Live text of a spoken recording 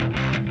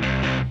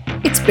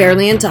It's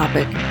Barely on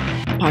Topic,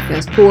 a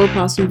podcast for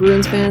Boston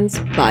Bruins fans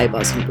by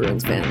Boston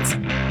Bruins fans.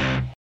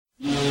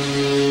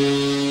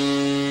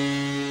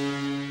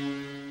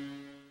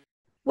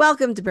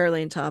 Welcome to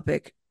Barely on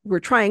Topic. We're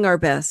trying our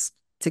best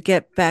to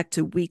get back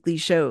to weekly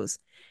shows.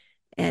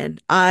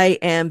 And I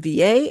am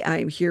VA.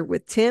 I'm here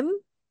with Tim.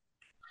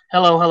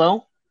 Hello,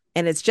 hello.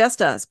 And it's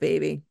just us,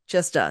 baby.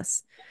 Just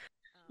us.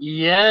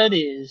 Yeah, it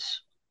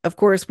is. Of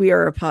course, we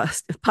are a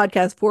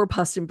podcast for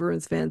Boston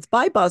Bruins fans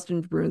by Boston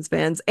Bruins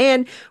fans.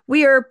 And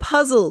we are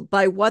puzzled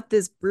by what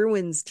this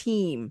Bruins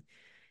team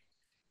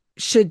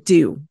should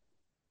do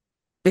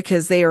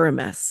because they are a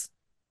mess.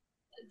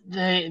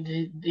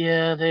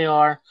 Yeah, they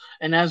are.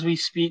 And as we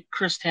speak,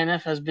 Chris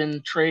Tanev has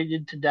been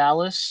traded to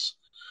Dallas,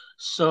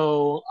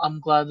 so I'm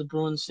glad the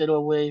Bruins stayed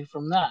away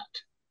from that.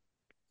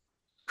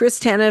 Chris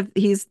Tanev,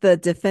 he's the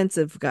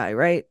defensive guy,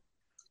 right?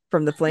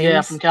 From the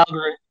Yeah, from Flames.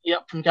 Calgary.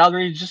 Yep, from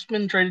Calgary, he's just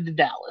been traded to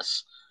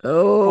Dallas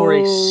for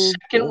a Oh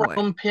second boy.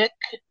 round pick,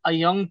 a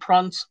young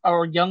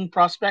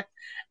prospect,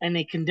 and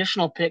a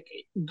conditional pick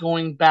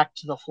going back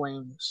to the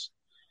Flames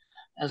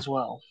as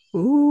well. So,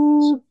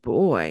 Oh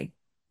boy.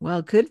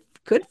 Well, good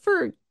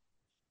for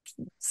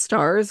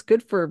Stars.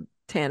 Good for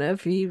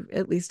Tanev. He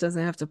at least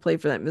doesn't have to play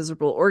for that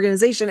miserable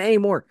organization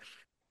anymore.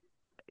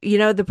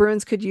 The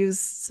Bruins could use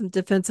some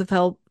defensive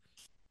help,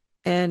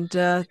 and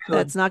good.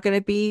 that's not going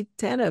to be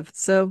Tanev.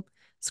 So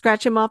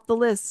scratch him off the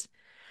list.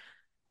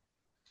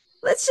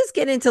 Let's just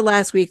get into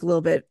last week a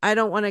little bit. I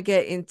don't want to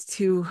get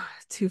into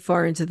too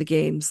far into the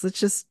games. Let's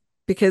just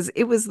because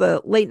it was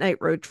the late night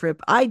road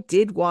trip. I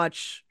did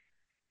watch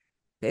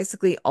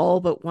basically all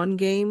but one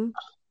game.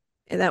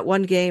 And that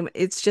one game,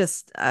 it's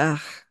just I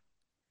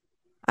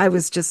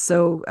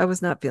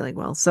was not feeling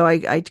well. So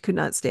I could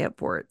not stay up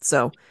for it.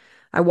 So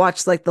I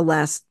watched like the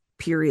last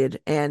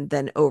period and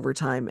then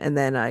overtime. And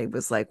then I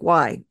was like,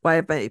 why? Why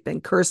have I been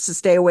cursed to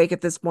stay awake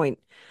at this point?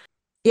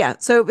 Yeah.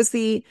 So it was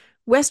the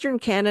Western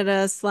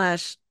Canada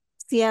slash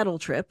Seattle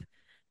trip.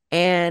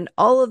 And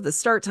all of the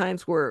start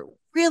times were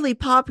really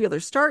popular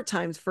start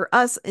times for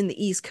us in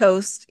the East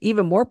Coast,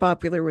 even more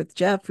popular with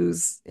Jeff,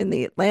 who's in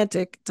the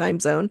Atlantic time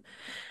zone,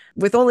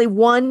 with only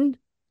one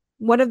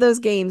of those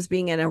games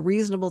being at a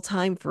reasonable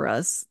time for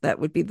us. That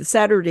would be the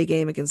Saturday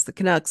game against the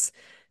Canucks,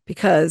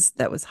 because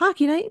that was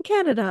hockey night in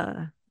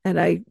Canada. And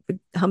I would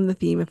hum the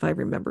theme if I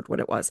remembered what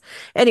it was.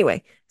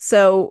 Anyway,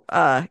 so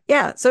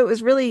yeah, so it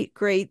was really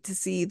great to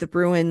see the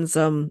Bruins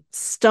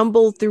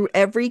stumble through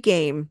every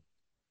game,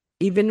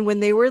 even when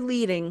they were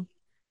leading,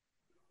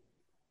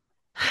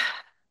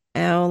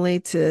 only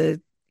to,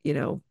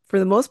 for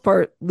the most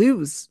part,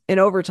 lose in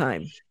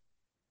overtime.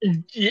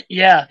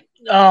 Yeah.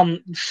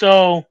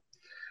 So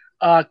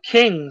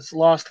Kings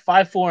lost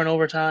 5-4 in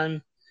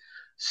overtime.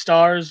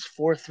 Stars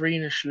 4-3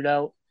 in a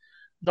shootout.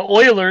 The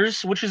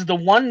Oilers, which is the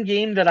one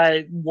game that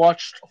I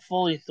watched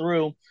fully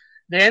through,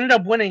 they ended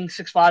up winning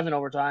 6-5 in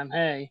overtime.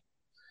 Hey.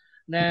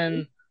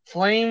 Then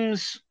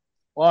Flames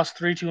lost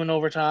 3-2 in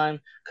overtime.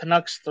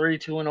 Canucks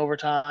 3-2 in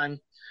overtime.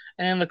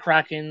 And the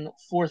Kraken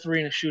 4-3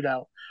 in a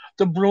shootout.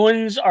 The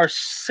Bruins are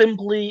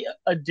simply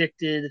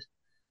addicted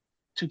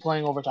to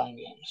playing overtime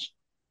games.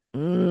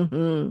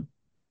 Mm-hmm.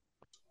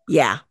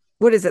 Yeah.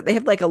 What is it? They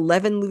have like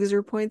 11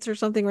 loser points or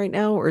something right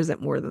now, or is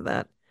it more than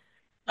that?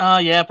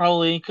 Yeah,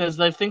 probably because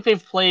I think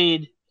they've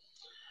played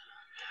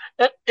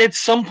at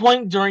some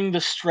point during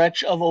the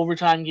stretch of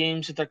overtime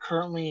games that they're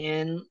currently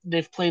in.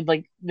 They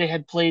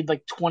had played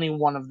like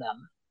 21 of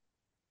them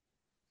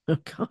Oh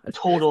God.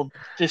 total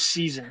this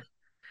season,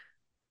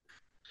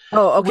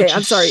 Oh, okay. which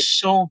I'm is sorry.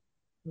 so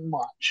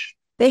much.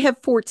 They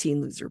have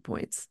 14 loser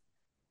points.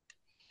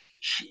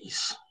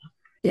 Jeez.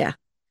 Yeah.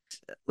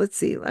 Let's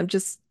see. I'm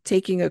just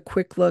taking a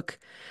quick look.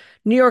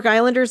 New York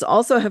Islanders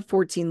also have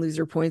 14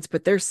 loser points,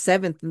 but they're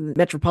seventh in the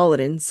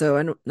Metropolitan, so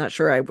I'm not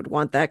sure I would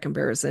want that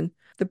comparison.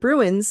 The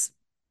Bruins,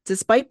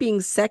 despite being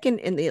second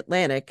in the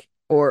Atlantic,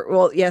 or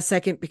well, yeah,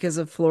 second because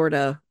of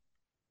Florida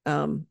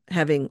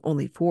having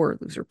only four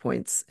loser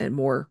points and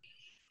more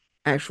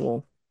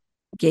actual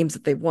games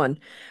that they've won.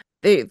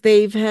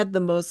 They've had the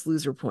most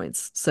loser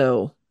points.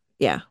 So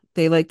yeah,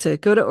 they like to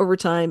go to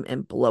overtime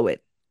and blow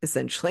it,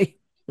 essentially.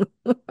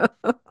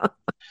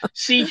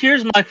 See,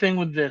 here's my thing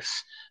with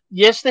this.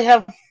 Yes, they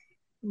have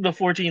the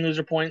 14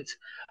 loser points,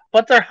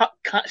 but they're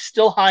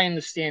still high in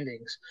the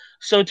standings.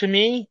 So to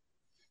me,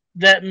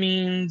 that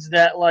means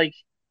that like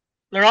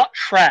they're not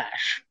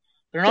trash.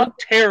 They're not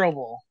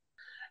terrible.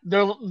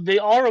 They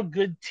are a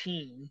good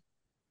team.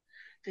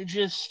 They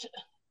just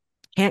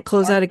Can't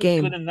close out a aren't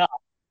good game. enough.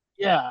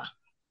 Yeah.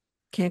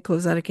 Can't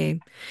close out a game.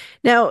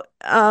 Now,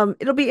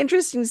 it'll be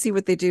interesting to see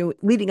what they do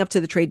leading up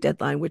to the trade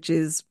deadline, which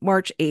is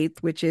March 8th,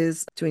 which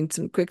is doing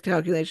some quick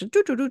calculation,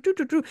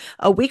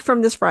 a week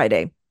from this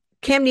Friday.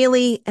 Cam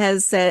Neely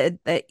has said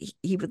that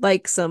he would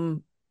like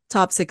some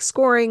top six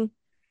scoring.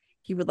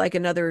 He would like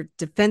another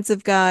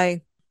defensive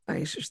guy.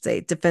 I should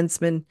say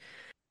defenseman.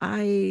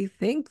 I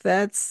think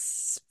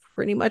that's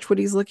pretty much what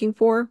he's looking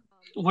for.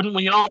 Wouldn't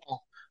we all?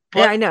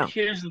 Yeah, But I know.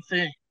 here's the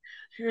thing.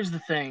 Here's the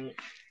thing.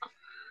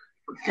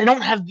 They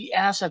don't have the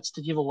assets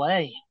to give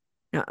away.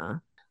 Uh-uh.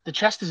 The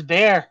chest is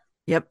bare.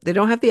 Yep, they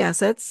don't have the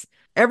assets.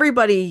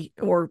 Everybody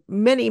or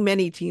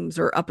many teams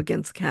are up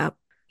against cap.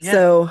 Yeah.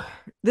 So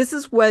this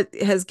is what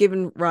has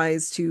given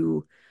rise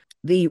to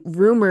the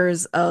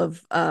rumors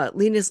of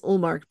Linus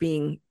Ullmark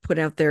being put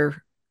out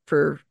there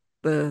for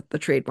the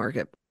trade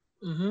market.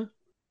 Mm-hmm.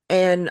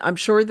 And I'm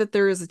sure that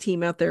there is a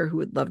team out there who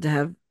would love to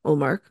have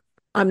Ullmark.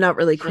 I'm not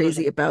really Sure there's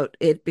crazy about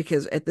it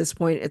because at this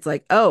point it's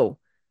like, oh,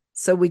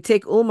 so we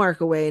take Ullmark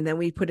away and then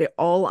we put it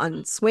all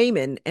on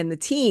Swayman, and the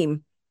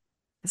team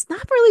has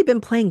not really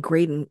been playing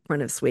great in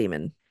front of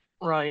Swayman,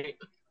 right.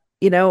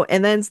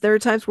 and then there are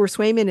times where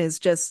Swayman is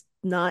just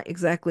not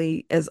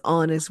exactly as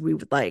on as we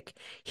would like.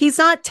 He's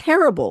not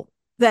terrible.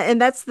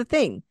 And that's the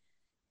thing.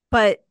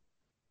 But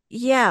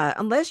yeah,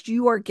 unless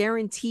you are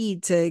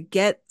guaranteed to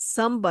get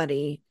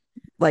somebody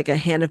like a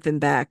Hannafin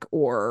back,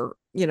 or,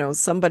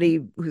 somebody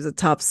who's a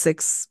top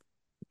six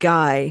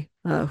guy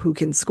who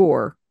can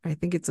score. I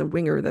think it's a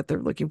winger that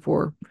they're looking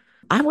for.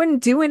 I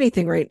wouldn't do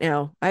anything right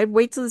now. I'd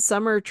wait till the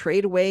summer,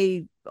 trade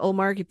away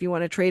Olmark if you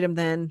want to trade him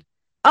then.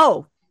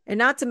 Oh, and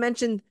not to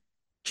mention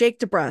Jake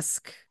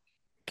DeBrusk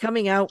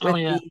coming out Oh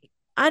with yeah.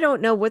 I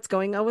don't know what's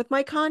going on with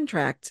my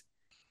contract.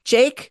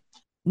 Jake,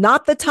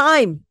 not the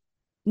time.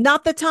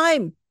 Not the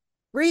time.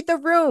 Read the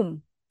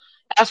room.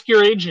 Ask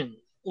your agent.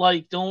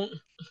 Like, don't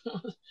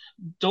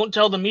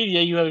tell the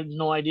media you have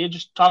no idea.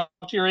 Just talk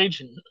to your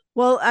agent.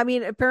 Well, I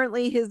mean,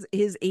 apparently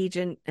his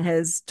agent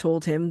has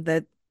told him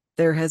that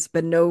there has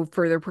been no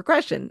further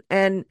progression.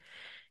 And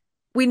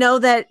we know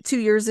that 2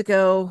 years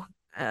ago,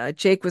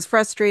 Jake was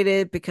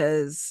frustrated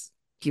because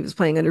he was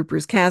playing under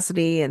Bruce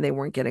Cassidy and they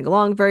weren't getting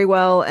along very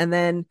well. And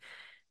then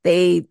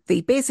they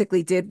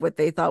basically did what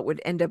they thought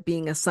would end up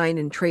being a sign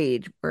and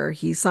trade, where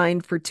he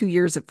signed for 2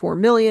 years at 4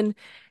 million,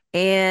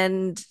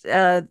 and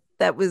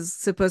that was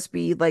supposed to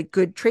be like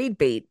good trade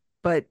bait,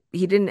 but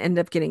he didn't end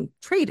up getting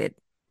traded.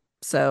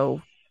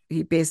 So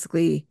he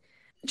basically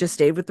just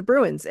stayed with the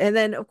Bruins. And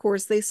then, of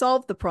course, they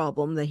solved the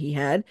problem that he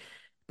had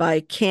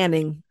by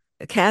canning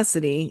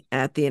Cassidy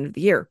at the end of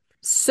the year.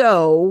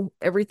 So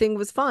everything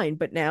was fine.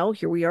 But now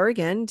here we are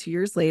again, 2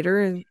 years later,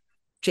 and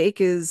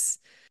Jake is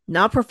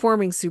not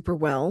performing super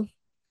well.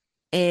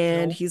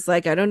 And No. he's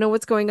like, I don't know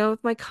what's going on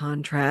with my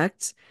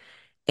contract.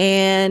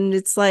 And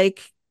it's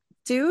like,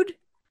 dude,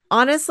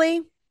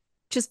 honestly,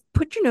 just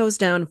put your nose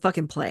down and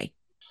fucking play.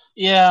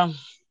 Yeah.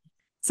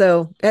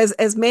 So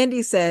as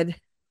Mandy said,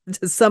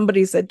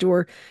 somebody said to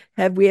her,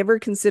 have we ever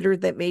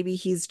considered that maybe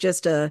he's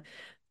just a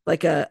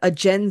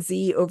Gen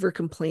Z over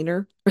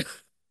complainer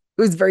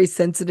who's very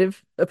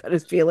sensitive about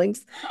his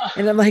feelings?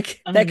 And I'm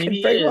like, I mean,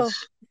 maybe he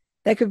is.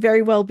 that could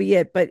very well be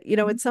it. But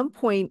at some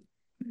point,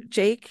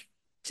 Jake,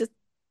 just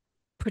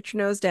put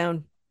your nose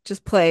down.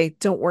 Just play.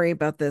 Don't worry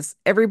about this.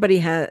 Everybody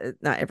has,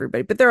 not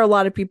everybody, but there are a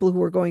lot of people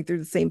who are going through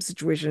the same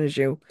situation as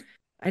you.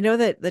 I know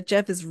that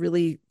Jeff is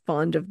really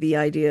fond of the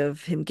idea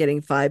of him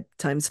getting 5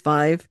 times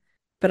 5,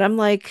 but I don't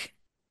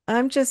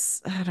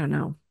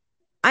know.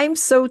 I'm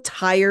so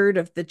tired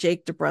of the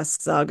Jake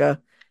DeBrusk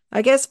saga.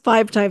 I guess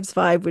 5 times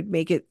 5 would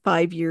make it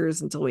 5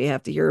 years until we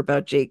have to hear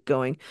about Jake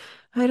going,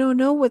 I don't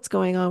know what's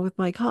going on with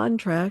my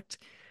contract.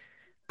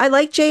 I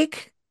like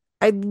Jake.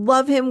 I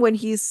love him when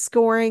he's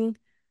scoring.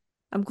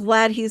 I'm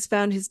glad he's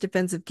found his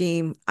defensive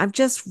game. I'm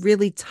just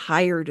really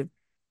tired of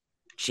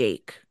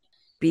Jake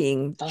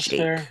being That's Jake.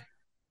 fair.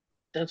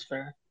 That's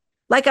fair.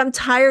 Like, I'm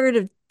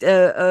tired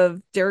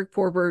of Derek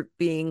Forbert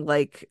being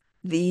like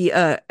the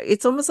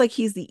it's almost like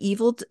he's the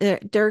evil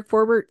Derek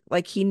Forbert,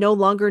 like he no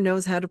longer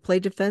knows how to play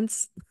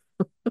defense.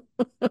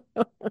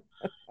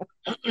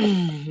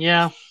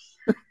 yeah.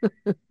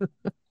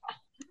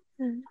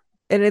 And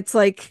it's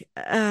like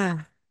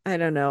I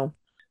don't know.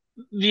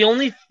 The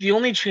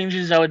only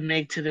changes I would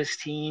make to this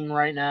team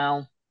right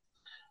now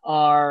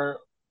are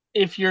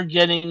if you're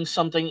getting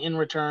something in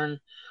return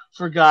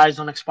for guys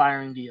on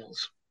expiring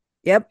deals,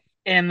 Yep.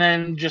 and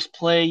then just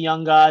play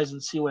young guys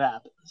and see what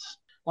happens.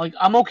 Like,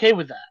 I'm okay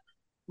with that.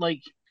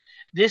 Like,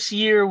 this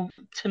year,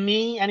 to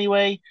me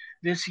anyway,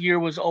 this year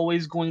was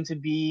always going to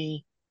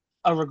be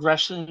a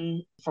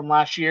regression from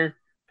last year.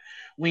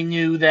 We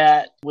knew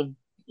that with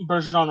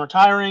Bergeron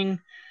retiring,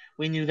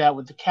 we knew that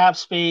with the cap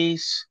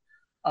space,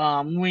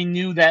 we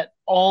knew that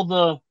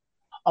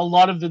a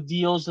lot of the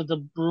deals that the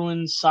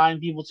Bruins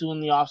signed people to in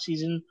the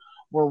offseason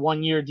were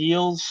 1 year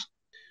deals.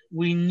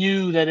 We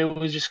knew that it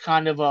was just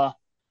kind of a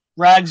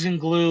rags and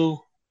glue,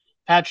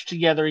 patch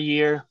together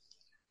year,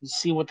 and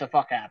see what the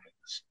fuck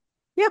happens.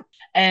 Yep.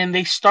 And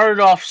they started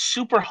off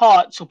super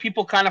hot, so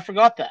people kind of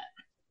forgot that.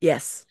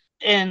 Yes.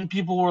 And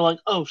people were like,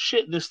 oh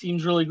shit, this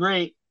team's really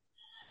great.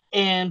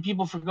 And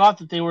people forgot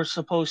that they were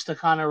supposed to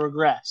kind of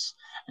regress.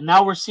 And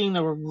now we're seeing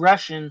the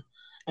regression,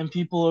 and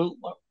people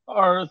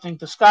are think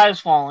the sky is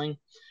falling.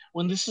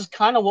 When this is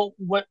kind of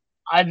what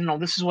I don't know.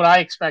 This is what I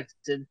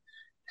expected,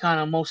 kind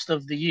of most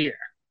of the year.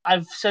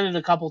 I've said it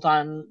a couple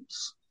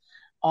times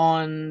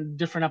on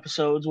different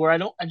episodes where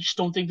I just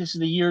don't think this is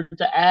the year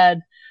to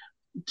add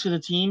to the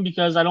team,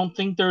 because I don't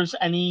think there's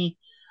any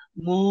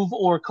move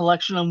or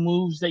collection of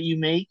moves that you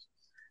make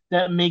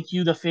that make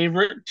you the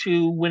favorite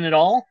to win it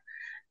all,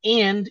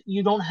 and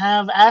you don't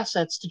have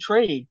assets to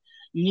trade.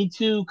 You need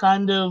to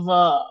kind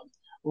of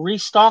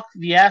restock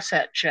the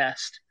asset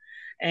chest,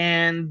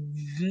 and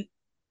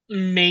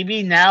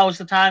maybe now is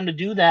the time to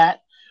do that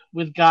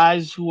with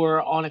guys who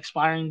are on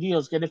expiring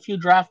deals. Get a few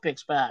draft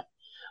picks back,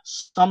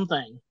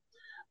 something,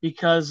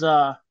 because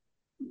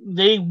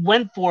they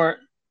went for it.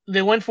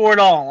 They went for it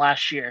all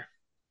last year,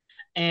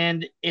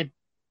 and it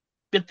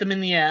bit them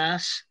in the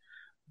ass.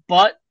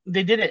 But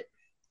they did it.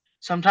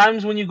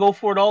 Sometimes when you go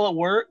for it all, it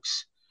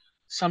works.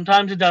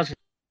 Sometimes it doesn't.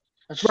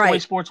 That's just the way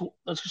Right. sports.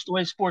 That's just the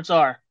way sports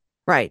are.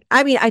 Right.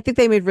 I mean, I think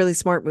they made really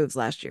smart moves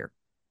last year,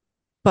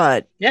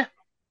 but Yeah,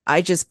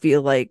 I just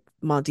feel like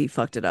Monty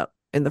fucked it up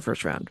in the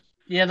first round.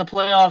 yeah. The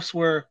playoffs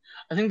were.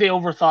 I think they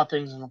overthought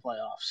things in the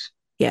playoffs.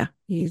 Yeah,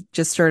 he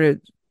just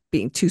started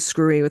being too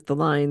screwy with the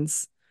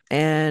lines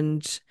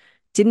and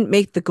didn't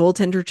make the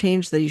goaltender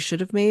change that he should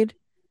have made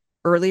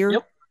earlier.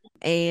 Yep.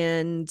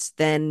 And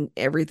then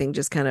everything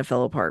just kind of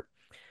fell apart.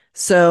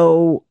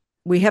 So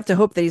we have to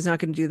hope that he's not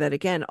going to do that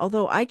again.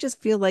 Although I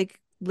just feel like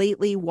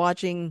lately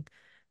watching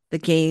the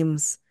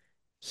games,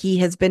 he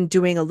has been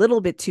doing a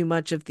little bit too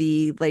much of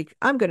the like,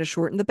 I'm going to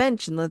shorten the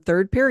bench in the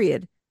third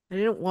period. I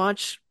didn't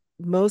watch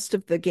most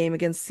of the game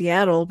against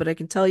Seattle, but I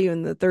can tell you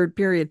in the third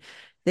period,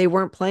 they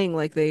weren't playing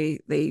like they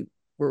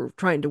were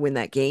trying to win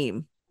that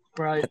game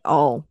Right. at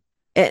all.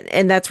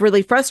 And that's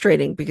really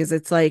frustrating because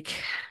it's like,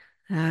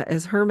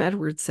 as Herm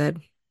Edwards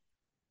said,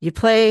 you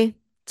play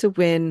to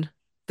win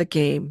the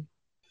game.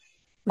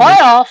 When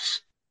Playoffs.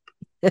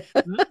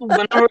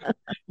 Whenever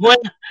when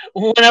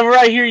whenever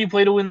I hear you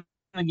play to win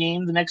the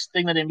game, the next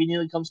thing that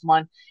immediately comes to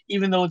mind,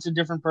 even though it's a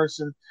different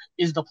person,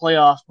 is the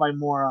playoffs by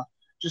Mora.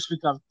 Just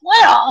because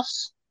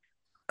playoffs,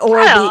 or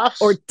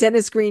playoffs.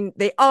 Dennis Green,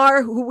 they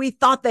are who we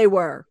thought they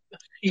were.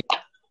 Yeah,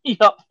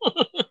 yeah.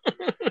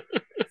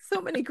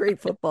 So many great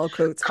football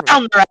quotes from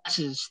Crown their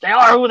asses. They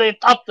are who they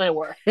thought they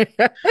were. If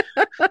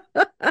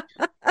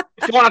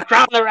you want to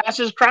crown their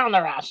asses, crown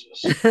their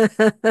asses.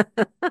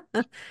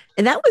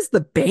 And that was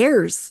the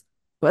Bears,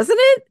 wasn't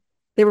it?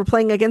 They were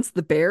playing against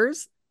the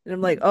Bears. And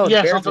I'm like, oh, the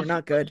Yeah, Bears are something.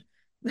 not good.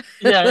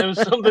 Yeah, it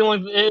was something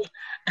like it.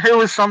 It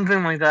was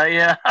something like that.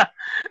 Yeah,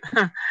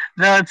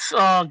 that's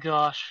oh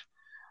gosh,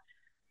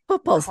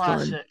 Football's fun.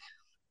 classic.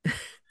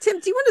 Tim,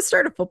 do you want to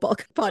start a football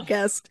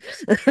podcast?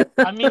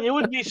 I mean, it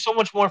would be so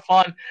much more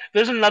fun.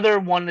 There's another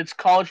one that's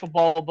college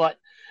football, but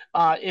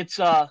it's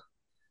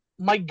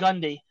Mike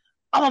Gundy.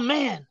 I'm a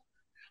man.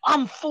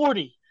 I'm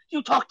 40.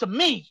 You talk to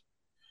me.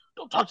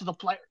 Don't talk to the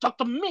player. Talk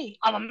to me.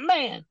 I'm a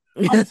man.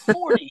 I'm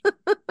 40.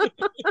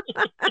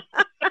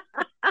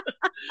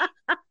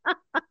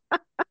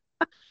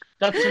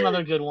 That's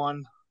another good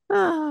one.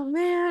 Oh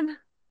man.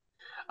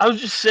 I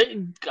was just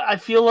saying. I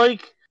feel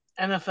like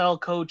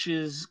NFL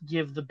coaches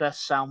give the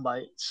best sound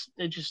bites.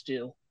 They just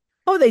do.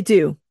 Oh, they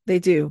do. They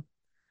do.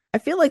 I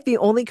feel like the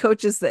only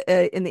coaches that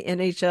in the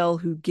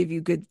NHL who give you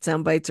good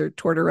sound bites are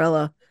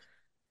Tortorella.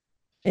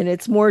 And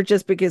it's more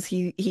just because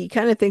he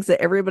kind of thinks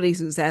that everybody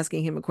who's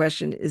asking him a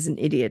question is an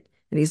idiot.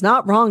 And he's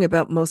not wrong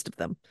about most of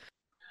them.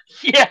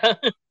 Yeah,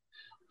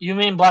 you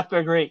mean Black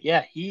Bear Great?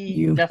 Yeah,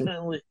 You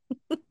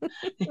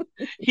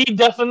he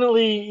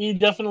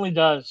definitely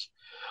does.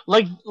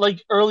 Like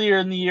earlier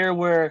in the year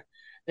where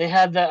they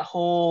had that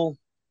whole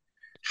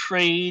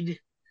trade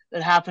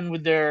that happened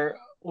with their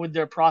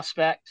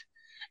prospect,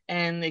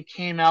 and it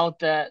came out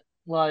that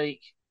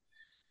like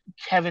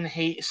Kevin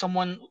Hayes,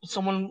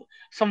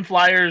 some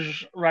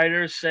Flyers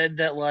writer said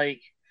that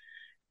like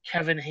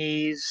Kevin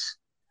Hayes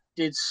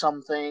did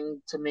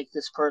something to make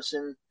this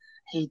person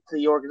hate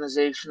the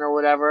organization or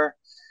whatever,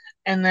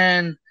 and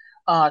then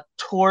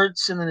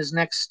Torts, and then his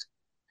next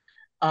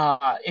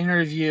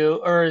interview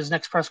or his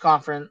next press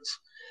conference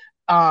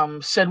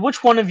said,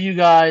 "Which one of you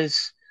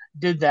guys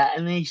did that?"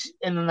 And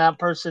then that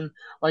person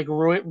like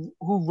who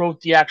wrote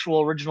the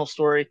actual original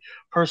story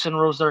person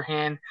rose their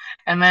hand,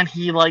 and then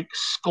he like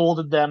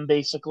scolded them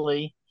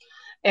basically,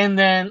 and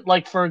then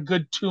like for a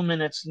good 2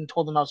 minutes and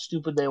told them how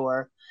stupid they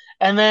were,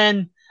 and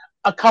then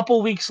a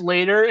couple weeks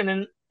later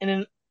in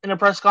a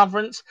press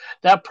conference,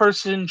 that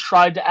person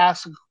tried to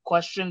ask a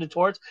question to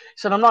Torts. He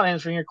said, "I'm not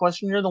answering your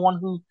question. You're the one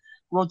who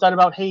wrote that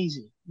about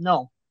Hazy."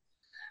 No,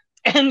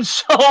 and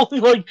so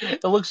like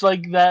it looks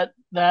like that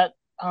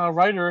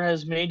writer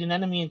has made an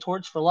enemy in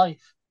Torts for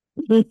life.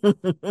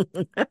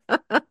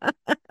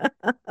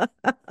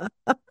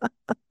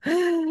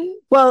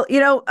 Well,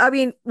 I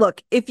mean,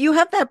 look, if you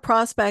have that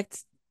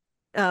prospect,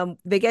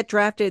 they get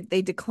drafted,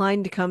 they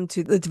decline to come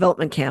to the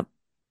development camp.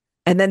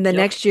 And then the Yep.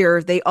 next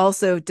year, they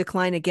also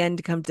decline again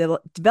to come to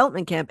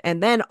development camp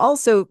and then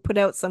also put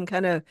out some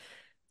kind of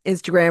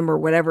Instagram or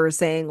whatever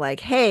saying, like,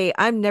 hey,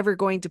 I'm never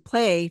going to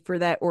play for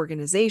that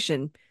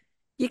organization.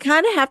 You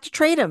kind of have to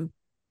trade him.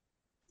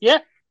 Yeah.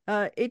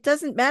 It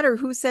doesn't matter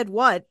who said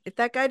what. If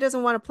that guy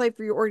doesn't want to play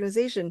for your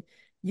organization,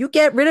 you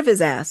get rid of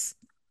his ass.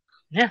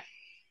 Yeah.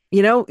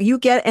 You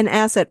get an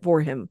asset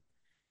for him.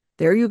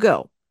 There you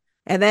go.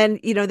 And then,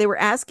 they were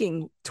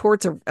asking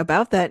Torts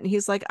about that, and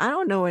he's like, I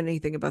don't know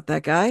anything about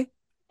that guy.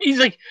 He's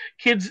like,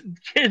 kid.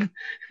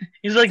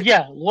 He's like,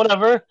 yeah,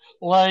 whatever.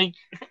 Like,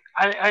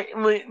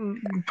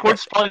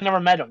 Torts probably never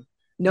met him.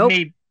 Nope.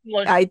 Maybe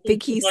I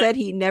think he said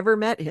he never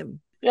met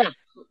him. yeah,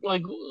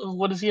 like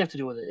what does he have to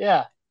do with it?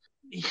 Yeah,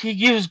 he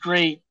gives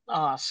great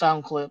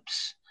sound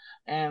clips,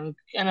 and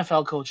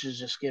NFL coaches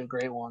just give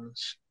great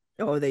ones.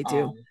 Oh, they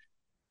do. Um,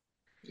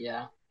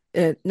 yeah,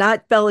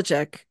 Not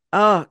Belichick.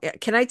 Oh, yeah,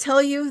 can I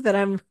tell you that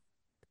I'm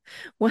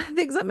one of the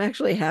things I'm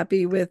actually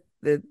happy with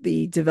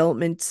the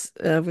development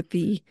with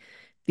the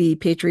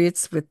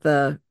Patriots with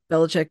the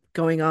Belichick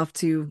going off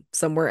to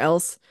somewhere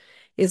else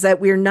is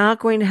that we're not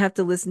going to have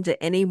to listen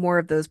to any more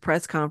of those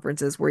press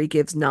conferences where he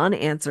gives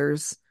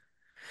non-answers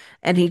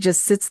and he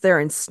just sits there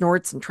and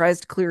snorts and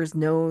tries to clear his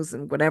nose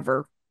and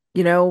whatever. I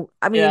yeah,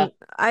 mean,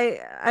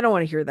 I don't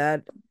want to hear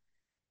that.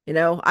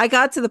 I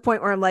got to the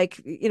point where I'm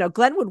like,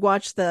 Glenn would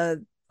watch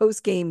the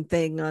post game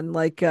thing on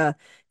like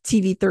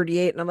TV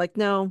 38, and I'm like,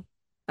 no,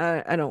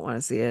 I don't want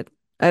to see it.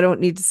 I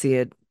don't need to see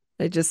it.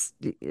 I just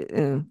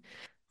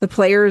the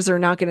players are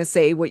not going to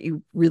say what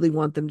you really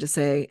want them to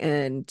say,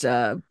 and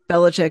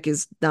Belichick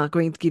is not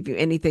going to give you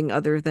anything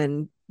other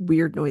than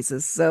weird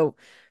noises. So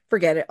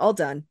forget it. All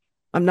done.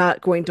 I'm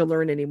not going to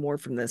learn any more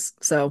from this.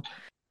 So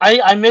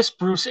I miss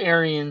Bruce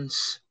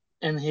Arians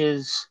and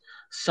his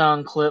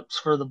sound clips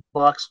for the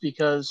Bucks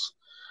because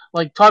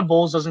like Todd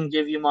Bowles doesn't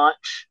give you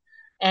much,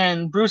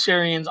 and Bruce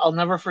Arians I'll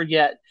never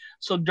forget.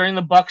 So during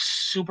the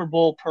Bucks Super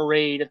Bowl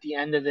parade at the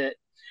end of it,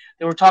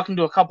 they were talking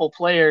to a couple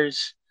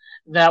players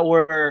that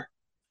were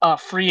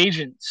free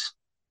agents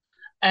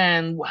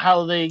and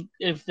how they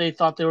if they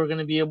thought they were going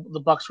to be able, the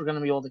Bucks were going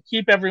to be able to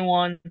keep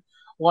everyone,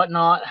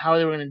 whatnot, how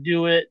they were going to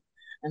do it,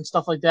 and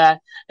stuff like that.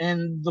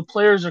 And the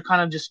players are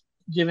kind of just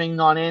giving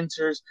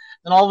non-answers.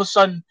 Then all of a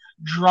sudden,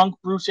 drunk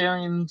Bruce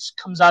Arians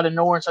comes out of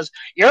nowhere and says,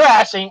 "Your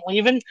ass ain't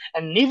leaving,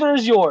 and neither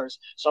is yours.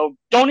 So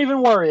don't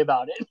even worry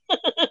about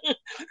it."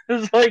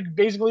 It's like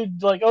basically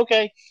like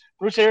okay,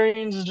 Bruce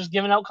Arians is just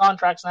giving out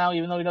contracts now,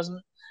 even though he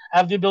doesn't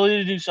have the ability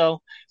to do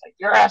so. It's like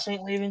your ass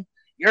ain't leaving,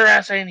 your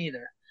ass ain't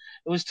either.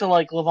 It was to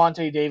like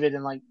Levante David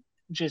and like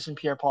Jason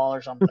Pierre-Paul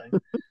or something.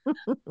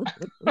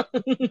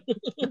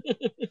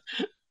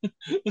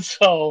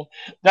 So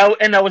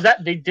that was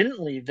that. They didn't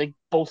leave. They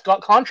both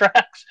got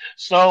contracts.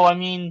 So I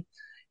mean,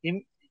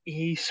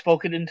 he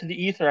spoke it into the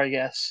ether, I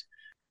guess.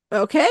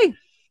 okay,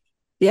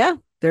 yeah,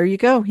 there you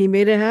go. He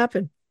made it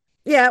happen.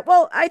 Yeah,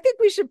 well, I think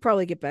we should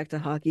probably get back to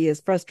hockey. As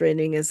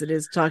frustrating as it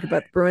is to talk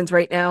about the Bruins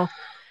right now,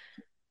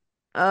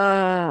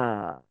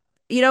 uh,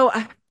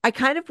 I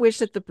kind of wish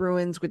that the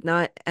Bruins would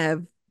not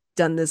have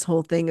done this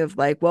whole thing of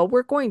like, well,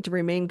 we're going to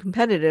remain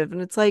competitive.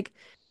 And it's like,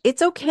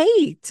 it's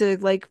okay to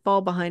like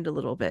fall behind a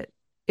little bit.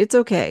 It's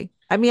okay.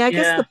 I mean, I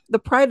guess Yeah, the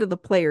pride of the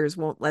players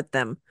won't let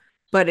them,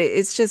 but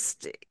it's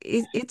just,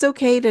 it's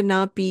okay to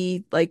not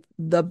be like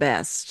the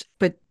best.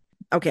 But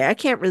okay, I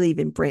can't really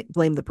even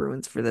blame the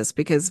Bruins for this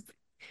because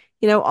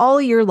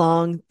all year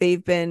long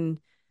they've been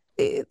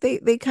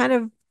they kind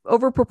of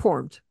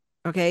overperformed.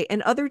 Okay.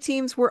 And other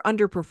teams were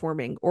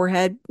underperforming or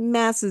had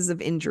masses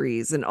of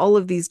injuries and all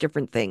of these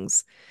different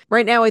things.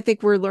 Right now, I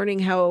think we're learning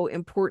how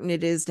important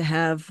it is to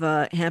have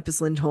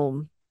Hampus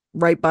Lindholm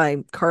right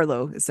by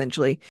Carlo,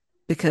 essentially,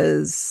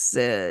 because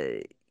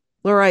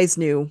Lori's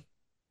new.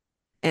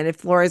 And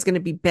if Lori's going to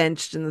be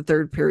benched in the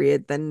third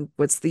period, then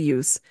what's the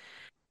use?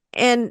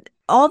 And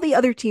all the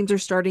other teams are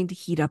starting to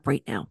heat up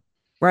right now,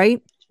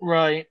 right?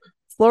 right,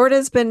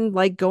 Florida's been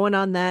like going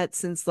on that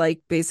since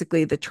like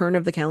basically the turn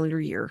of the calendar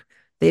year.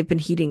 They've been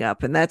heating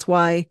up, and that's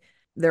why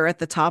they're at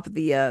the top of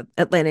the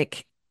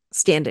Atlantic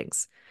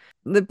standings.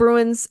 The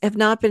Bruins have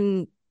not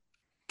been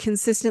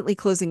consistently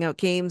closing out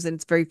games, and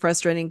it's very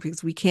frustrating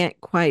because we can't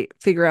quite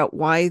figure out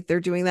why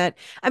they're doing that.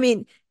 I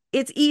mean,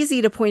 it's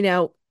easy to point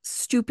out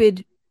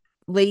stupid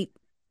late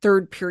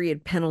third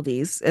period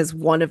penalties as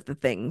one of the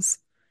things.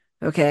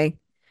 Okay.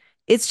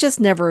 It's just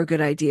never a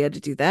good idea to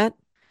do that.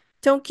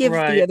 Don't give the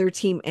right, other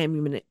team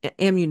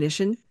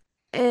ammunition.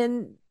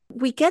 And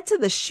we get to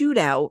the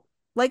shootout.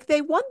 Like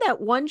they won that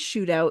one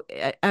shootout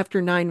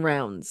after 9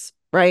 rounds,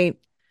 right?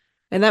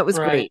 And that was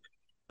right. great.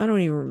 I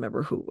don't even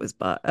remember who it was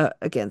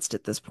against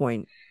at this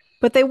point,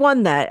 but they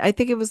won that. I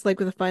think it was like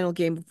with the final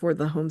game before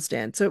the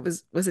homestand. So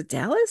was it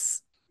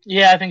Dallas?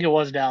 Yeah, I think it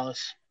was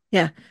Dallas.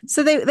 Yeah.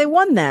 So they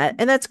won that,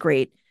 and that's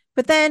great.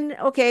 But then,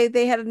 okay,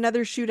 they had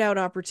another shootout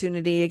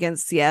opportunity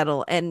against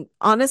Seattle, and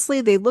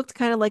honestly, they looked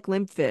kind of like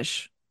limp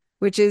fish,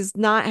 which is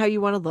not how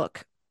you want to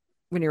look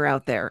when you're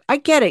out there. I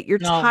get it. You're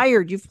No,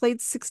 tired. You've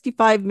played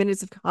 65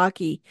 minutes of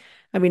hockey.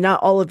 I mean,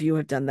 not all of you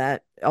have done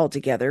that all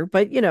together,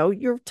 but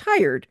you're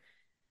tired.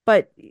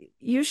 But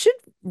you should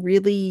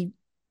really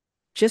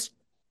just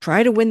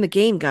try to win the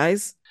game,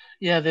 guys.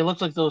 yeah, they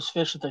look like those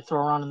fish that they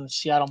throw around in the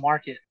Seattle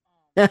market.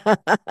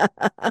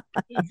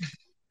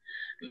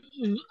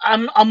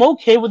 I'm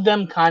okay with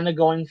them kind of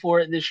going for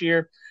it this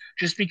year,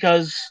 just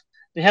because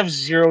they have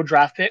zero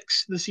draft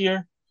picks this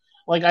year.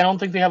 Like I don't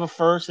think they have a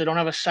first, they don't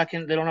have a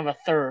second, they don't have a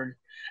third,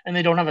 and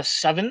they don't have a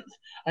seventh.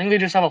 I think they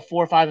just have a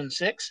 4, 5, and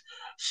 6.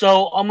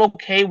 So I'm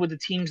okay with the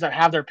teams that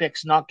have their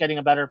picks not getting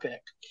a better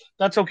pick.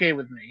 That's okay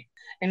with me.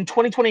 In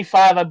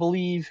 2025, I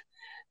believe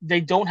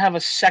they don't have a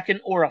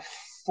second or a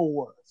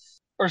fourth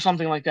or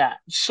something like that.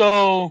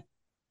 So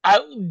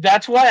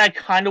That's why I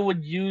kind of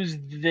would use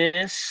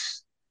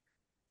this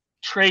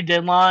trade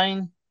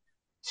deadline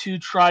to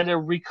try to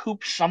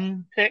recoup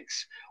some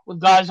picks with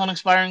guys on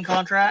expiring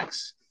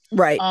contracts.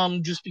 Right.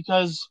 Just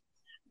because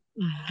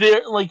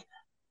they're like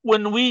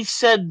when we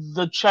said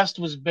the chest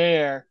was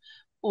bare,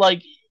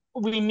 like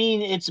we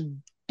mean it's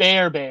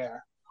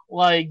bare.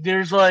 Like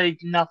there's like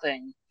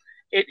nothing.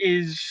 It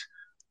is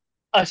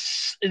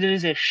it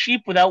is a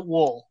sheep without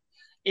wool.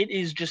 It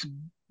is just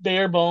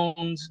bare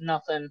bones,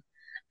 nothing.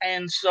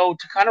 And so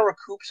to kind of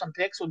recoup some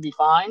picks would be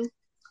fine.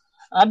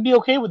 I'd be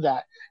okay with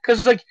that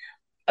because like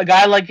a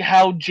guy like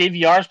how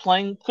JVR is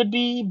playing could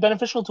be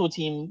beneficial to a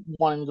team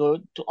wanting to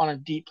go on a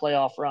deep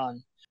playoff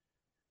run.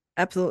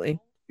 Absolutely.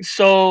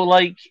 So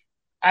like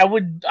I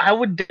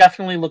would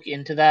definitely look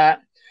into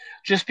that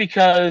just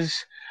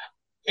because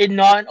it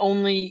not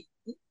only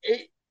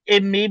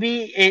it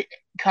maybe it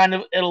kind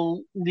of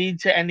it'll lead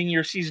to ending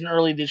your season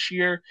early this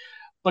year,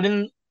 but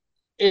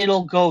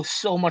it'll go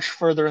so much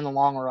further in the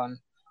long run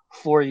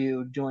for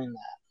you doing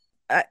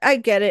that. I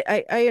get it.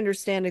 I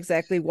understand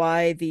exactly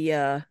why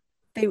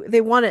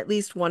they want at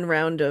least one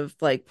round of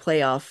like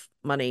playoff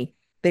money.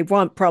 They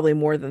want probably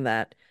more than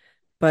that,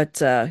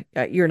 but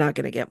you're not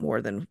going to get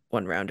more than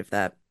one round of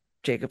that.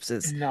 Jacobs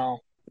is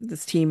No.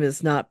 This team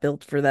is not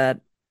built for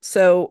that.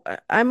 So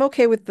I'm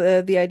okay with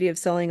the idea of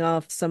selling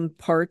off some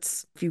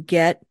parts. If you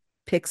get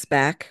picks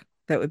back,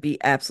 that would be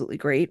absolutely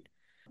great.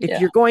 If Yeah.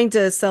 you're going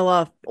to sell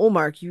off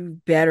Olmark, you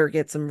better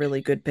get some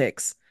really good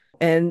picks.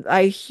 And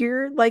I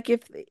hear like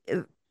if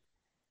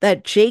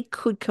that Jake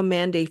could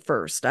command a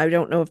first. I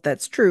don't know if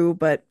that's true,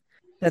 but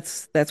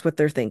that's what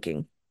they're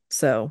thinking.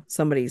 So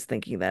somebody's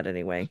thinking that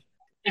anyway.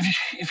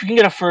 If you can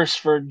get a first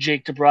for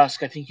Jake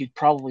DeBrusque, I think you'd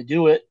probably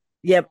do it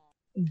Yep.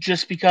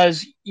 just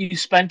because you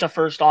spent a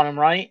first on him,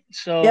 right? Yep.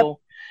 So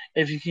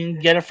if you can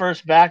get a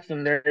first back,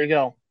 then there you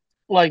go.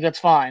 Like that's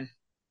fine.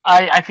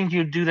 I think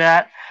you'd do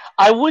that.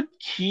 I would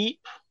keep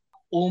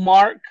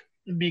Ulmark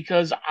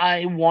because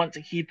I want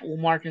to keep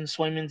Ulmark and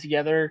Swayman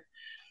together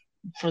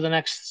for the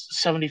next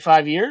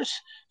 75 years.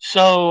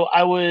 So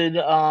I would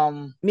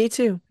Me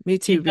too. Me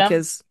too. keep them.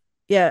 Because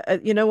yeah,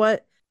 you know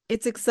what?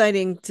 It's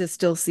exciting to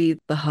still see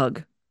the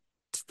hug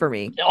for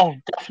me. Oh,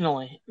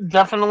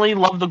 definitely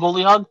love the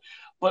goalie hug,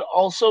 but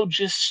also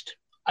just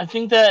I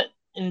think that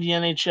in the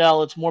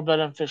NHL it's more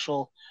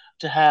beneficial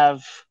to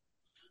have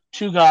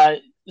two guys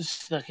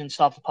that can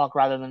stop the puck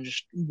rather than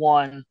just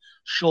one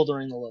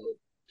shouldering the load.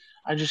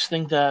 I just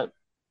think that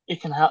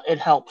it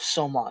helps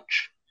so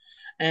much.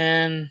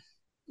 And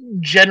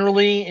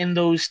generally in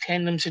those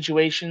tandem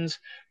situations,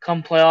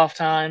 come playoff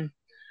time,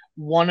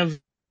 one of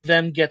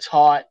them gets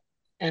hot,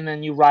 and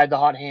then you ride the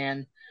hot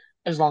hand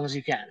as long as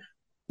you can.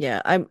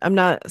 Yeah, I'm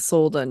not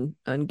sold on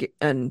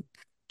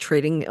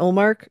trading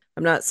Ilmark.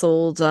 I'm not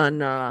sold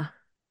on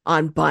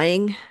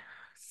buying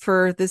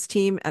for this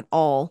team at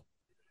all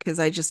because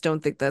I just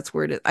don't think that's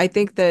where it is. I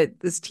think that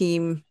this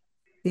team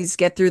needs to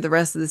get through the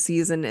rest of the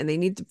season and they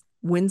need to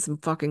win some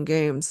fucking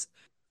games.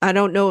 I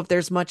don't know if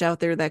there's much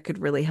out there that could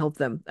really help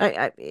them.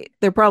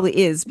 There probably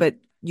is, but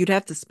you'd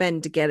have to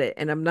spend to get it,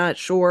 and I'm not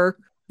sure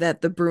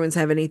that the Bruins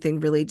have anything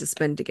really to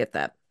spend to get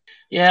that.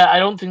 Yeah, I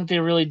don't think they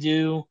really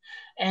do.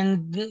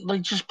 And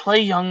like just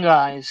play young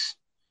guys.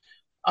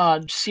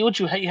 See what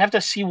you have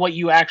to see what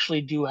you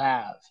actually do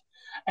have.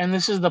 And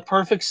this is the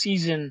perfect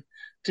season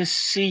to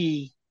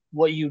see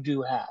what you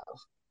do have.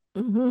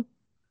 Hmm.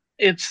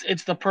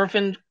 It's the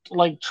perfect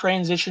like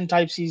transition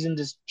type season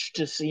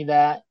to see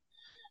that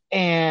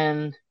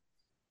and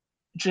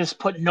just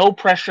put no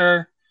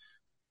pressure,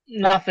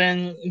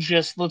 nothing.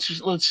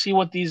 Let's see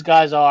what these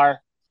guys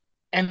are,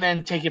 and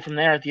then take it from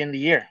there at the end of the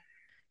year.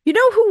 You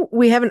know who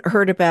we haven't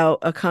heard about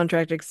a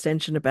contract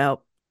extension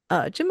about?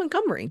 Jim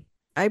Montgomery.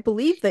 I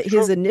believe that True.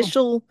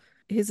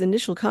 his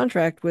initial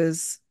contract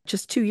was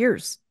just 2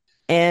 years,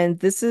 and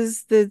this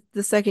is the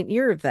second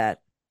year of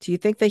that. Do you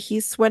think that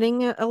he's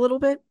sweating a little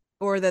bit,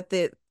 or that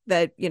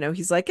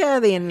he's like, yeah,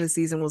 the end of the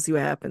season, we'll see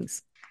what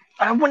happens.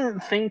 I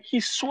wouldn't think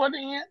he's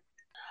sweating it.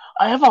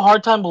 I have a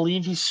hard time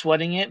believe he's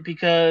sweating it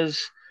because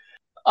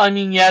I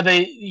mean,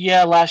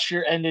 yeah, last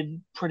year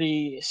ended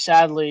pretty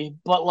sadly,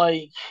 but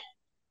like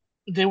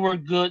they were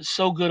good,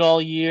 so good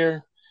all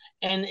year,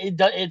 and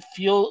it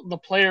feel the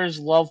players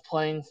love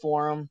playing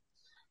for him.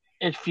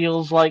 It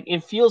feels like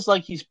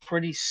he's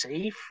pretty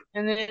safe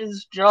in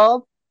his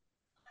job.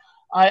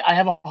 I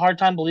have a hard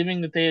time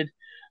believing that they'd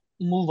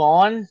move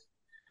on,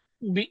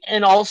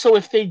 and also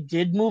if they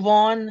did move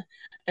on,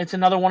 it's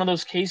another one of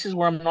those cases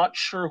where I'm not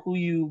sure who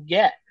you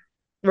get,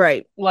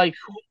 Right. like,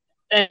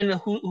 and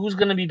who's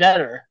going to be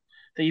better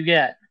that you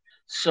get.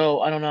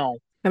 So I don't know.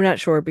 I'm not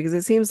sure because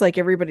it seems like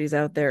everybody's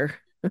out there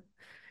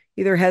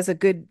either has a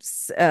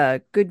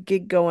good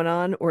gig going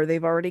on or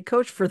they've already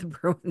coached for the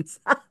Bruins.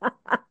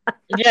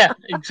 Yeah,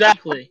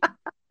 exactly.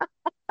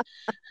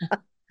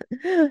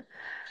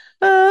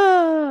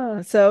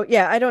 So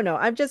yeah, I don't know.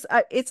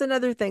 It's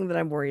another thing that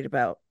I'm worried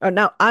about. Oh,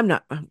 no, I'm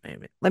not. Wait a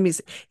minute. Let me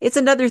see. It's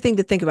another thing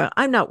to think about.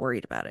 I'm not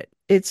worried about it.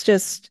 It's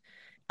just,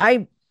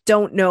 I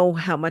don't know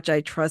how much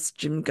I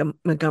trust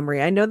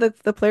Montgomery. I know that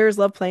the players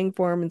love playing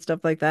for him and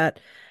stuff like that,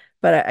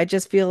 but I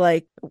just feel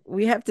like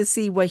we have to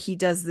see what he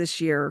does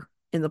this year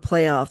in the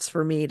playoffs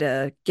for me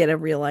to get a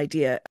real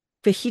idea.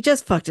 But he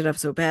just fucked it up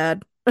so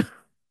bad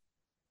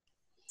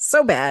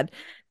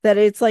that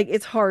it's like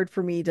it's hard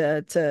for me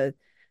to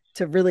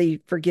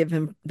really forgive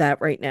him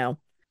that right now.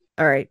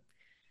 All right.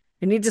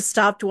 I need to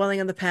stop dwelling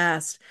on the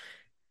past.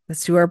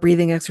 Let's do our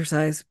breathing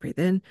exercise. Breathe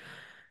in,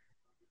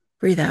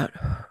 breathe out.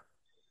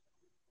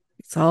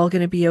 It's all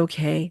going to be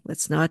okay.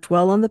 Let's not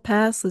dwell on the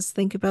past. Let's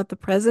think about the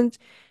present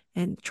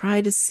and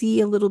try to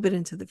see a little bit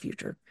into the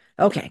future.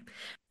 Okay.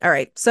 All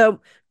right.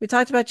 So we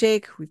talked about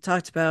Jake. We've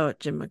talked about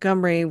Jim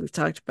Montgomery. We've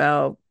talked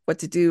about what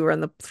to do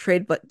around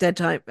the dead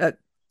time.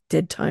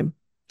 Dead time.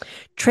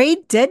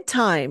 Trade dead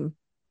time.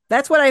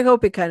 That's what I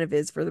hope it kind of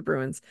is for the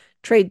Bruins.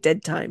 Trade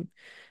dead time.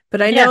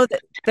 But I Yeah, know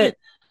that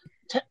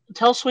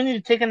tell Sweeney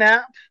to take a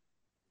nap.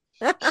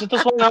 Sit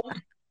this one out.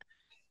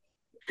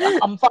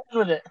 I'm fine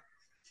with it.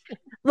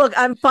 look,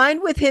 I'm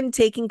fine with him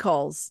taking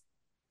calls.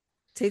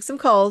 Take some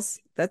calls.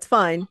 That's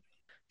fine.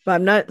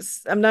 But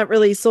I'm not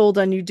really sold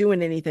on you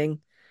doing anything.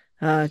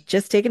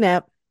 Just take a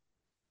nap.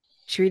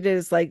 Treat it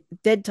as like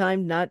dead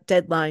time, not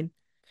deadline.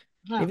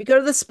 Yeah. Maybe go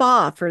to the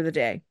spa for the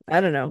day.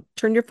 I don't know.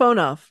 Turn your phone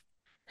off.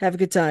 Have a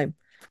good time.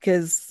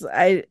 Because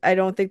I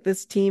don't think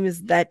this team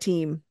is that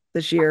team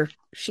this year.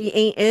 She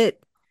ain't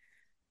it,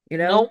 you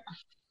know? Nope.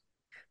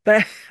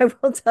 But I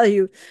will tell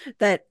you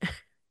that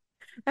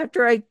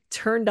after I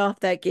turned off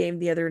that game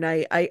the other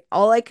night, I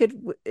all I could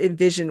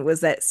envision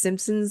was that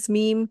Simpsons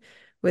meme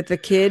with the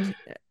kid,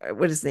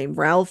 what his name,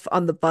 Ralph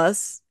on the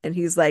bus, and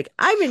he's like,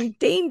 "I'm in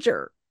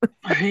danger."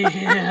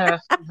 Yeah,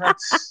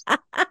 that's.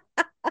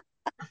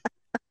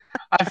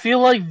 I feel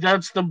like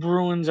that's the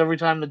Bruins every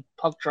time the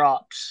puck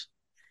drops,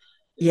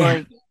 Yeah.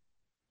 like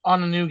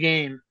on a new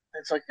game.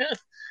 It's like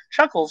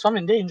Chuckles, I'm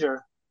in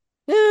danger.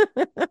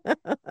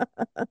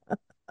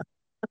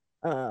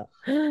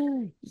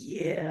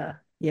 Yeah.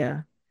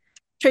 Yeah.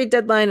 Trade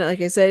deadline,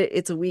 like I said,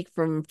 it's a week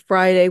from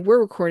Friday.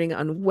 We're recording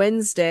on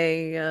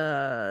Wednesday,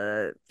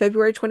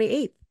 February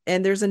 28th.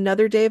 And there's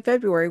another day of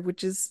February,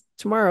 which is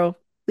tomorrow,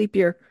 leap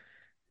year,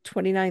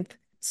 29th.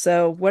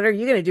 So what are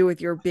you going to do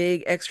with your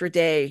big extra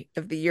day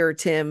of the year,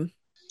 Tim?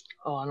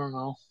 Oh, I don't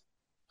know.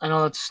 I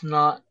know that's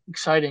not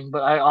exciting,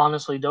 but I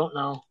honestly don't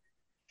know.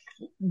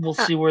 We'll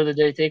Uh, see where the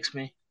day takes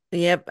me.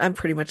 yep, I'm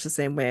pretty much the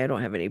same way. I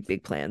don't have any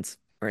big plans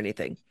or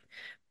anything,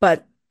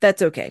 but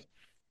that's okay.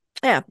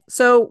 Yeah.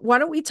 So why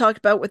don't we talk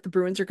about what the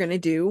Bruins are going to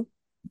do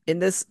in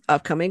this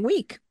upcoming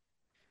week?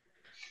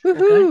 Okay.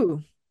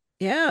 Woohoo.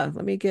 Yeah,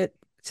 let me get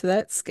to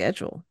that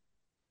schedule.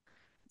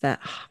 That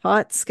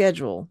hot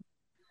schedule.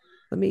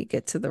 Let me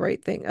get to the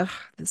right thing. Ugh,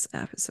 this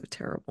app is so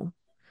terrible.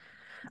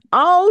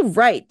 All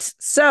right.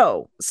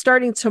 So,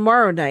 starting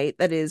tomorrow night,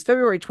 that is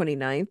February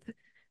 29th,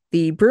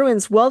 the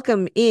Bruins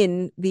welcome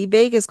in the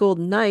Vegas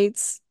Golden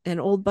Knights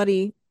and old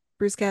buddy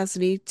Bruce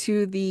Cassidy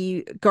to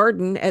the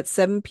Garden at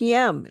 7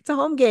 p.m. It's a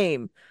home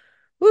game.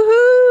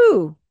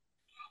 Woohoo!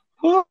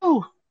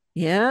 Woo!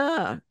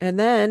 Yeah. And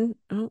then,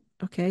 oh,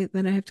 okay,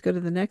 then I have to go to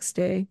the next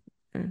day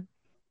or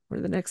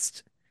the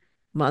next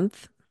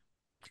month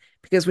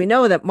because we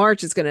know that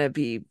March is going to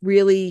be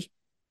really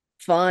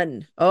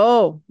fun.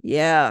 Oh,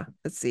 yeah.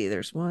 Let's see.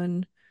 There's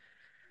one.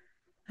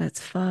 That's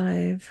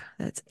five.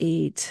 That's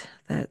eight.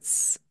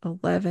 That's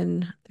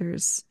 11.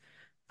 There's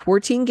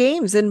 14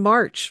 games in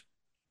March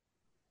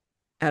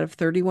out of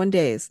 31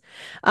 days.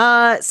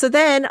 So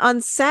then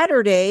on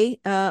Saturday,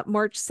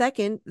 March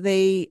 2nd,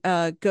 they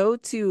go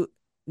to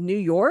New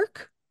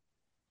York.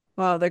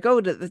 Well, they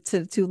go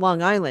to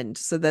Long Island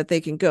so that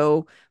they can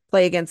go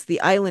play against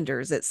the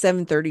Islanders at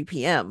 7:30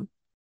 p.m.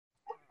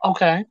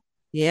 Okay.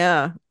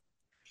 Yeah.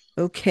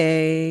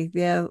 Okay.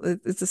 Yeah,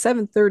 it's a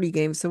 7:30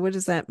 game. So what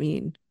does that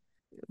mean?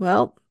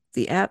 Well,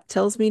 the app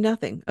tells me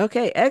nothing.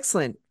 Okay,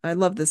 excellent. I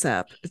love this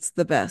app. It's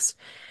the best.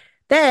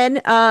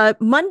 Then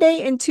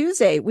Monday and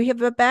Tuesday, we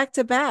have a back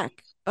to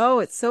back. Oh,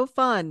 it's so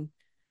fun.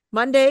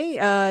 Monday,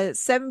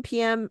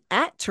 7 p.m.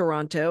 at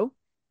Toronto,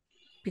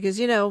 because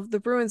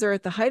the Bruins are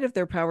at the height of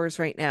their powers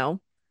right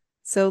now.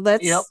 So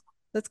Yep.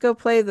 let's go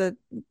play the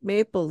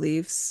Maple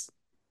Leafs.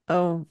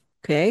 Oh,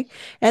 okay.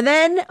 And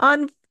then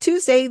on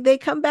Tuesday, they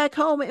come back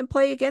home and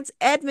play against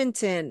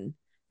Edmonton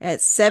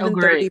at Oh, 7:30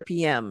 great.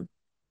 p.m.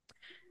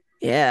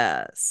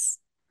 Yes.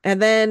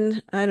 And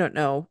then I don't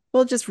know.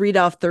 We'll just read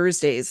off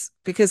Thursdays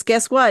because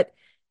guess what?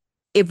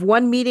 If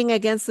one meeting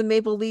against the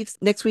Maple Leafs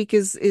next week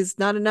is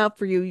not enough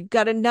for you, you've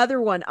got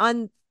another one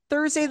on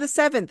Thursday the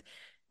 7th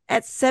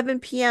at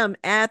 7 p.m.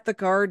 at the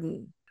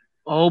Garden.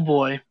 Oh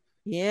boy.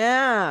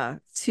 Yeah,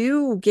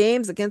 two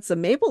games against the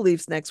Maple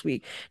Leafs next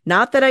week.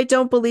 Not that I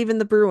don't believe in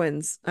the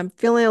Bruins. I'm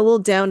feeling a little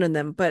down on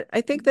them, but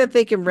I think that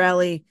they can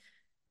rally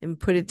and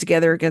put it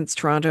together against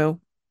Toronto.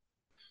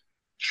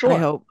 I Sure.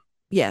 hope.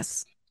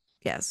 Yes.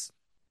 Yes.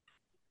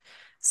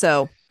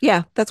 So,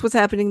 yeah, that's what's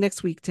happening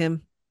next week,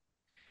 Tim.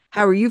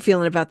 How are you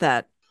feeling about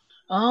that?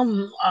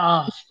 Um.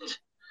 Uh.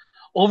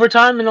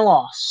 Overtime and a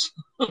loss.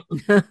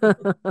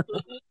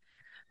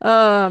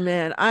 Oh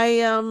man, I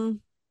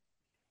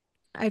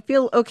I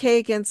feel okay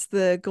against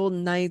the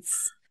Golden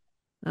Knights.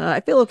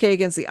 I feel okay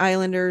against the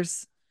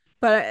Islanders,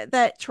 but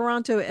that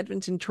Toronto,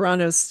 Edmonton,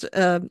 Toronto's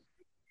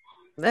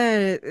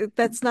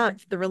that's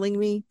not thrilling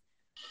me.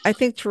 I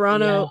think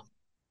Yeah, Toronto,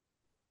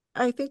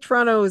 I think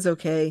Toronto is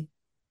okay.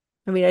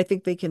 I mean, I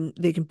think they can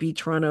beat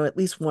Toronto at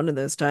least one of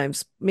those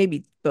times,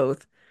 maybe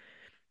both.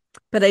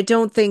 But I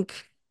don't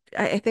think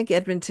I think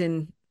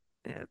Edmonton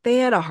they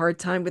had a hard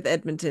time with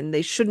Edmonton.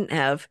 They shouldn't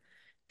have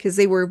because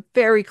they were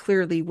very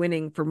clearly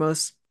winning for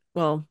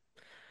well,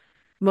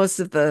 most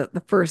of the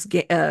first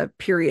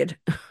period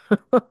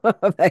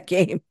of that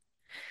game.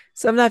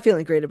 So I'm not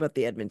feeling great about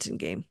the Edmonton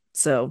game.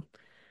 So,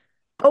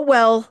 oh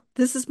well,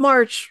 this is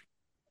March.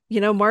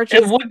 March it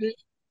is would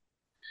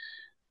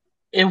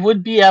it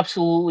would be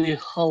absolutely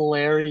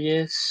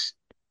hilarious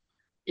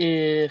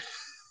if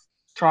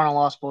Toronto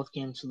lost both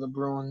games to the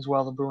Bruins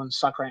while the Bruins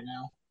suck right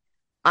now.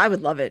 I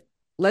would love it.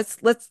 Let's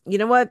you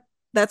know what?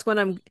 That's when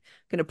I'm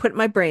gonna put in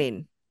my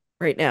brain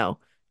right now.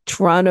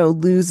 Toronto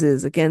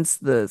loses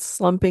against the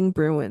slumping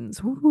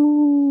Bruins.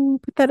 Woo-hoo.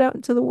 Put that out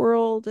into the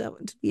world, out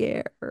into the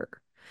air.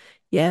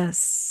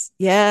 Yes,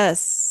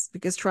 yes,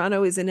 because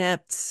Toronto is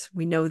inept.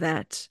 We know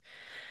that.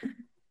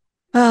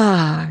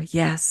 Ah,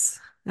 yes.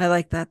 I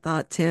like that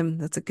thought, Tim.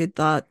 That's a good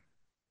thought.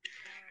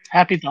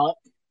 Happy thought.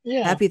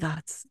 Yeah. Happy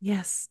thoughts.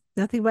 Yes,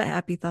 nothing but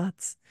happy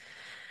thoughts.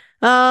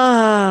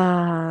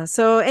 Ah,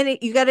 so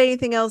you got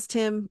anything else,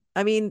 Tim?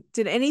 I mean,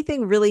 did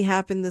anything really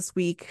happen this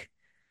week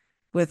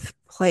with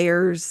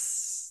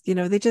players?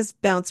 They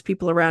just bounce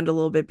people around a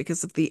little bit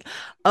because of the.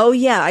 Oh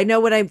yeah, I know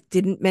what I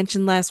didn't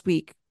mention last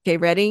week. Okay,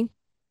 ready?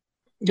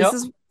 This Yep.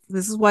 is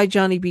this is why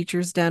Johnny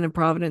Beecher's down in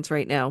Providence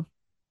right now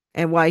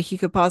and why he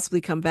could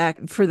possibly come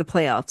back for the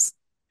playoffs.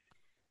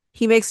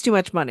 He makes too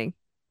much money.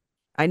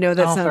 I know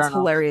that Oh, fair sounds enough.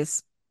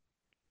 hilarious.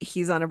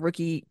 He's on a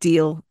rookie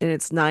deal and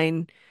it's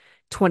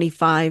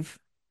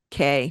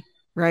 925K,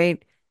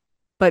 right?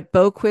 But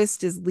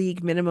Boquist is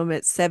league minimum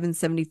at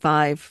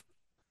 775.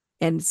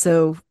 And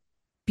so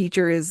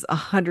Beecher is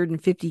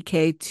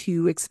 150K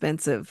too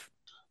expensive.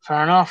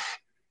 Fair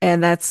enough.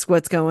 And that's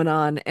what's going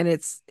on. And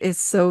it's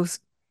so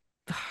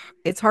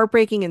it's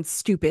heartbreaking and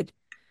stupid,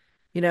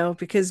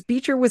 because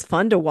Beecher was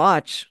fun to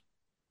watch.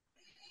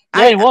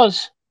 Yeah, I he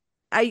was.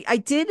 I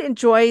did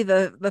enjoy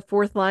the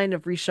fourth line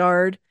of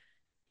Richard,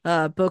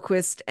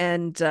 Boquist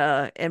and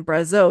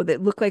Brazeau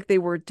that looked like they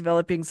were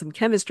developing some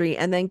chemistry.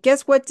 And then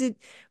guess what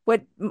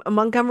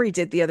Montgomery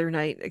did the other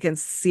night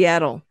against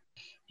Seattle?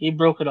 He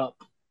broke it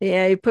up.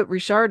 Yeah, he put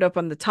Richard up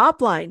on the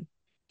top line.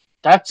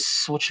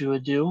 That's what you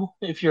would do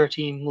if you're a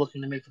team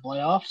looking to make the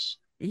playoffs.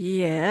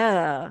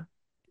 Yeah.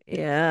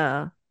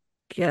 Yeah.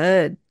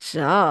 Good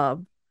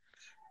job.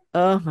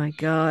 Oh my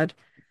God.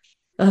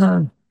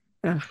 Ugh.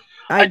 Ugh.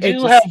 I I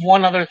do have just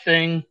one other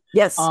thing.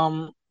 yes.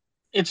 Um,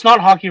 it's not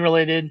hockey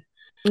related,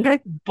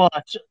 Okay.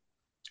 but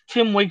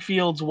Tim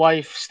Wakefield's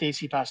wife,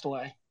 Stacy, passed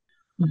away.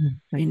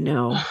 I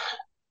know.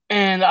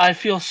 And I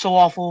feel so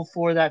awful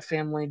for that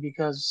family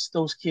because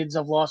those kids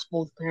have lost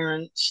both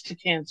parents to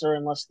cancer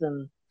in less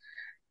than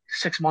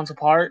 6 months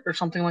apart or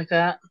something like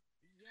that.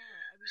 Yeah,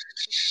 I mean,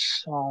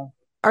 So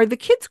are the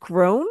kids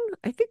grown?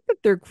 I think that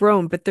they're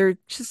grown, but they're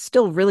just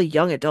still really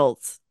young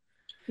adults.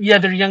 yeah,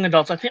 they're young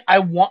adults. I think I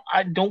want.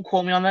 I don't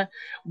quote me on that.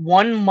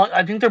 1 month.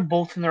 I think they're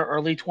both in their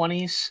early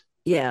 20s.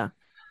 Yeah,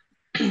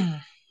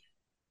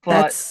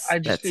 But I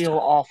just that's feel tough.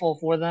 awful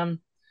for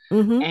them.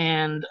 Hmm.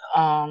 And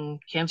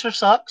cancer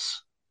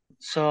sucks.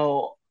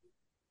 So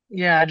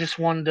yeah, I just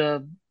wanted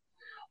to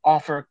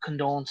offer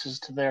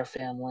condolences to their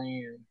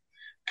family and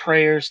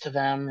prayers to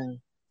them.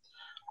 And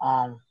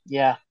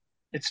yeah,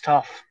 it's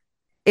tough.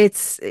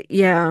 It's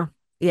yeah,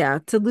 yeah,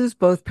 to lose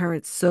both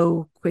parents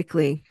so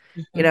quickly,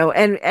 Hmm.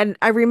 and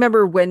I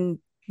remember when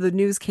the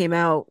news came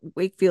out,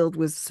 Wakefield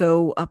was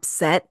so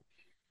upset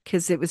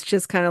because it was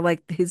just kind of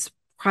like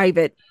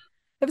private,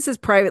 it was his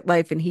private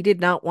life, and he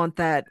did not want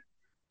that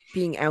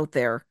being out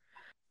there.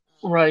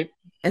 Right.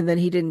 And then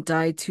he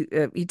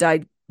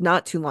died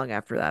not too long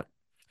after that.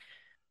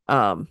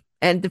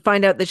 And to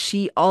find out that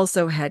she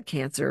also had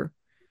cancer,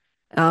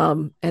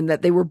 and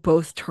that they were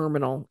both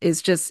terminal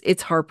is just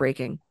it's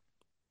heartbreaking.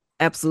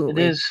 It Absolutely.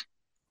 is.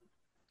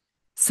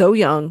 So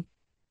young,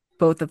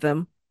 both of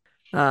them.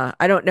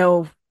 I don't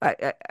know.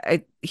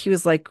 He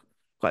was like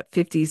what,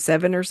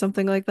 57 or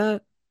something like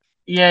that.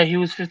 Yeah, he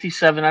was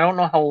 57. I don't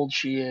know how old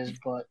she is,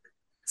 but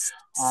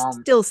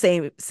um, Still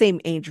same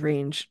age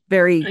range.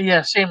 Very,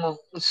 yeah,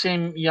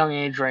 same young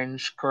age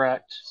range,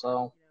 correct.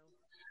 So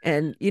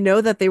and you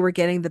know that they were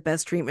getting the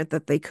best treatment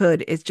that they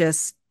could. It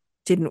just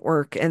didn't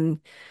work. And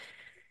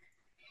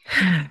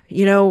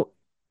you know,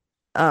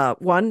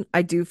 one,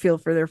 I do feel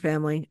for their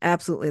family.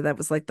 Absolutely. That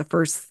was like the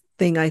first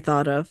thing I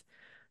thought of.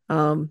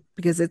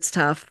 Because it's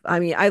tough. I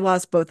mean, I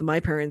lost both of my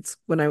parents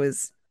when I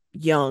was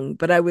young,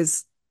 but I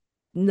was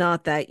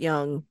not that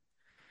young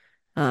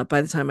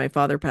by the time my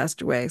father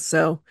passed away.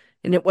 So,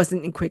 and it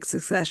wasn't in quick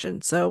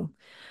succession. So,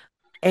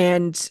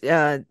 and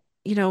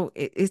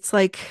it's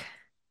like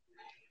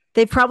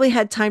they probably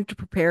had time to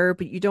prepare,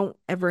 but you don't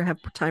ever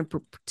have time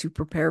to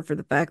prepare for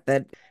the fact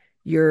that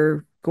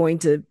you're going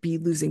to be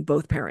losing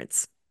both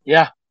parents.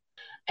 Yeah.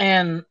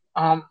 And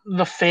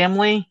the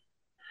family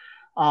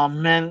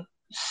meant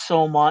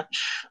so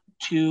much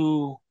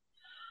to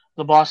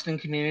the Boston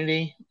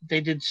community.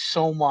 They did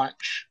so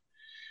much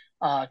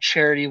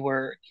charity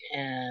work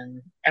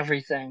and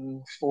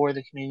everything for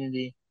the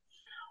community.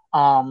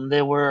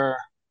 They were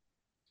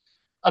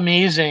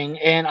amazing.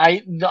 And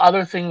the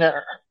other thing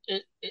that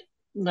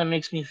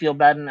makes me feel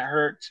bad and it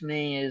hurts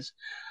me is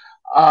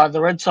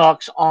the Red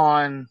Sox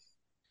on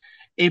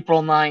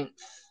April 9th,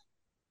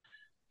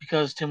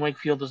 because Tim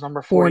Wakefield is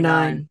number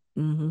 49.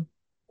 4-9. Mm-hmm.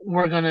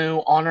 We're going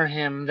to honor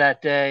him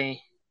that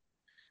day,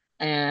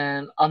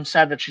 and I'm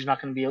sad that she's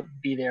not going to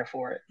be there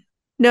for it.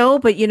 No,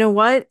 but you know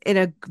what? In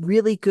a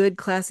really good,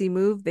 classy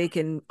move, they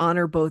can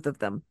honor both of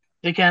them.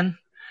 They can,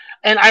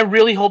 and I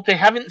really hope they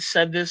haven't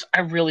said this.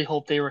 I really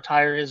hope they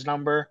retire his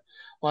number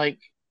like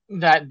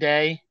that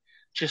day,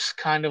 just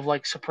kind of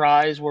like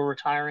surprise. We're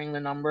retiring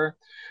the number,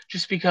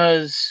 just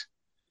because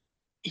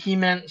he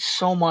meant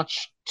so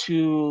much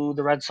to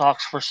the Red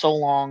Sox for so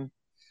long.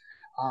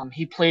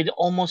 He played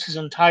almost his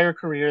entire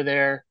career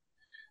there.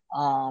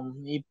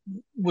 He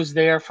was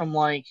there from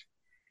like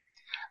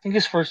I think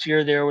his first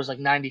year there was like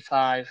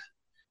 95,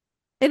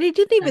 And he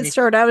didn't even and he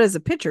start out as a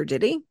pitcher,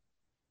 did he?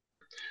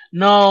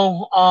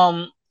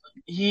 no,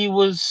 he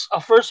was a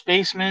first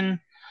baseman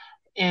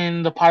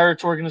in the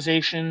Pirates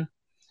organization,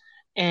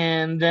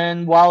 and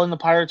then while in the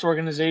Pirates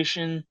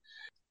organization,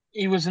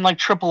 he was in like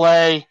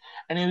AAA,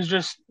 and he was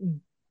just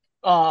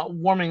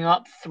warming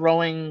up,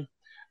 throwing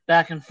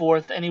back and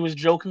forth, and he was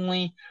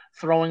jokingly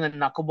throwing a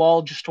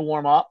knuckleball just to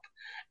warm up.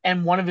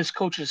 And one of his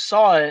coaches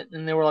saw it,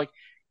 and they were like,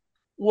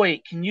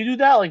 "Wait, can you do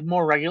that like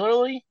more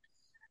regularly?"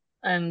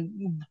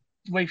 And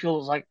Wakefield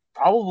was like,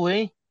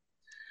 "Probably."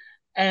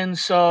 And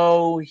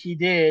so he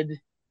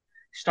did,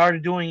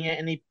 started doing it,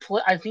 and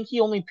I think he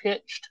only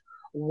pitched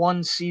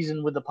one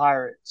season with the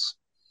Pirates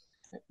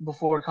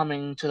before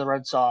coming to the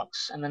Red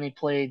Sox, and then he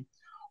played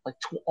like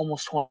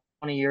almost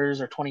 20 years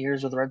or 20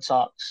 years with the Red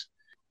Sox.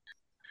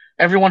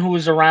 Everyone who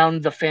was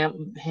around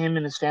him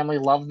and his family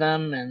loved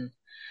them, and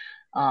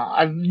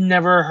I've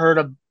never heard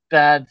a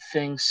bad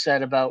thing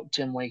said about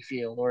Tim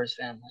Wakefield or his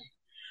family.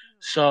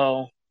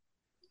 So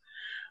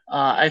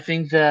I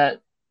think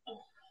that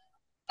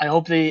I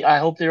hope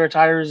they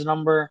retire his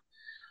number.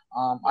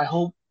 I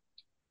hope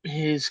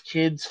his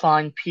kids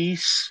find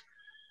peace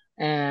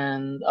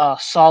and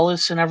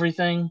solace in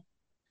everything.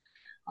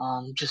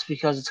 Just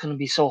because it's going to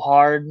be so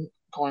hard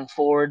going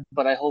forward,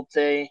 but I hope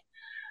they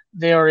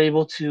are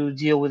able to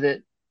deal with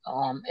it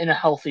in a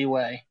healthy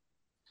way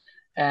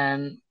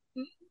and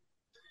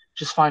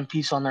just find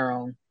peace on their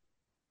own.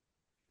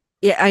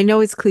 Yeah, I know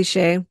it's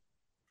cliche,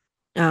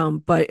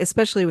 but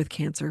especially with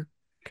cancer,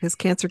 because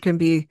cancer can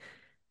be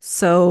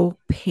so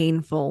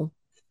painful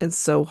and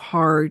so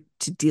hard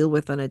to deal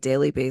with on a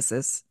daily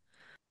basis.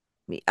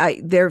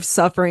 Their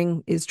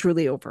suffering is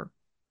truly over,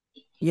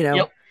 you know,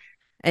 Yep.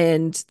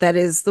 and that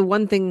is the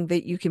one thing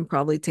that you can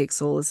probably take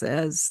solace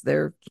as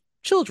their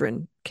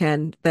children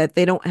can, that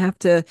they don't have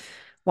to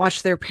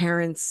watch their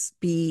parents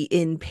be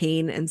in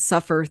pain and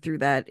suffer through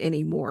that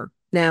anymore.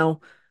 Now,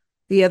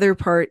 the other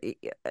part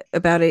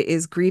about it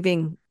is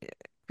grieving.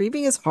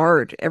 Grieving is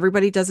hard.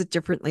 Everybody does it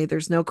differently.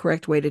 There's no you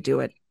way to do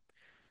it,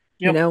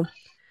 you Yep. know?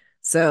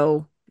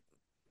 So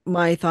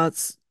my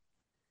thoughts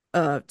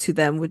to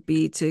them would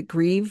be to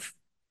grieve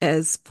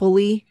as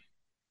fully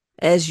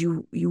as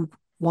you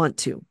want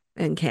to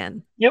and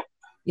can, Yep.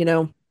 you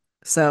know?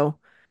 So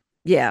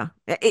yeah,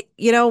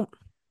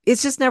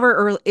 it's just never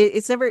early.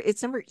 It's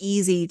never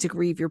easy to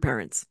grieve your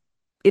parents.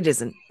 It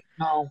isn't.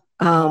 No.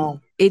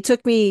 No. It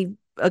took me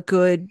a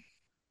good,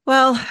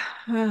 well,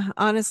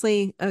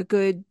 honestly, a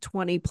good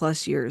 20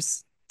 plus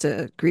years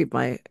to grieve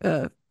my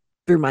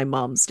through my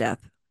mom's death,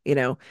 you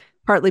know,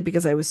 partly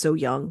because I was so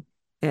young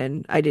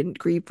and I didn't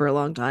grieve for a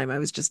long time. I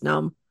was just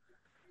numb.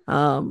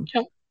 Um,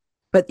 Yep.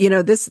 but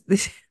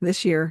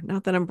this year,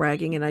 not that I'm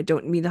bragging and I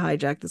don't mean to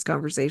hijack this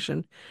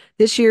conversation.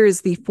 This year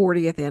is the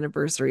 40th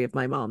anniversary of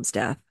my mom's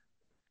death.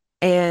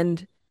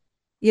 And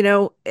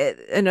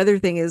another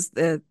thing is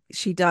that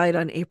she died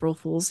on April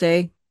Fool's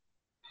Day.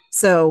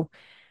 So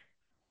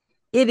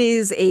it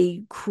is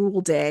a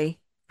cruel day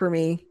for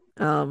me.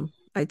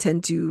 I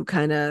tend to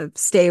kind of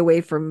stay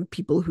away from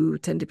people who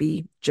tend to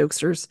be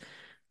jokesters.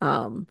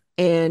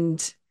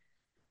 And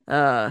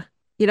I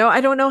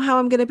don't know how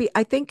I'm gonna be.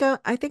 I think I'm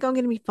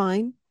gonna be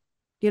fine,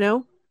 you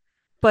know,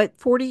 but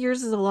 40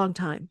 years is a long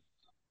time,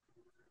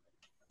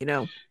 you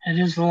know. It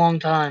is a long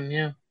time.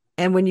 Yeah.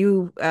 And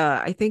when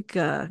I think,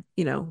 when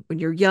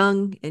you're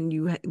young and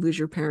you lose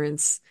your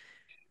parents,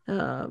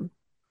 um,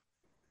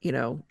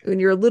 when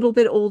you're a little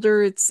bit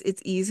older, it's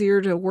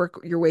easier to work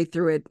your way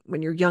through it.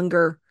 When you're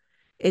younger,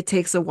 it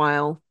takes a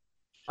while.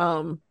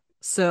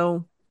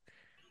 So,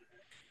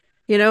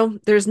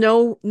 there's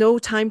no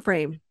time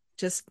frame.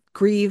 Just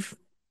grieve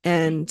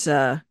and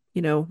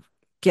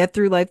get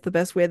through life the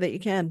best way that you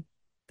can.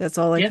 That's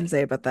all I Yeah. can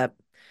say about that.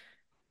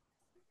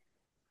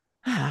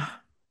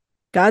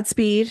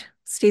 Godspeed,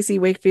 Stacey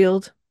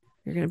Wakefield.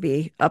 You're gonna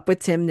be up with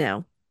Tim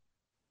now.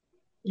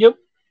 Yep.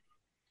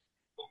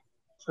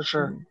 for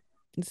sure. Mm.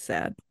 It's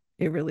sad.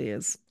 It really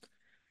is.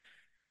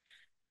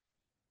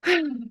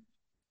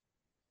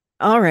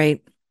 All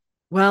right.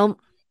 Well,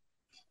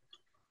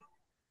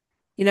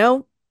 you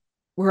know,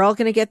 we're all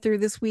going to get through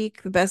this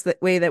week the best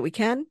way that we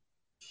can,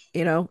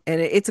 and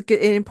it's an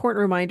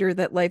important reminder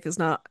that life is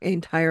not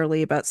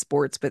entirely about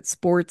sports, but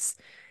sports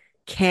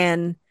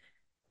can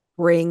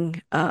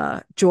bring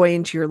joy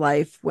into your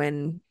life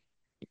when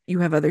you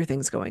have other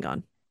things going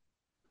on,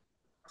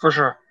 For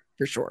sure.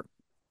 for sure.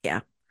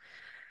 Yeah.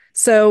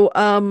 So,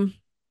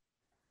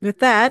 with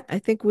that, I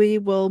think we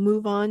will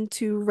move on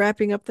to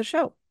wrapping up the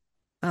show.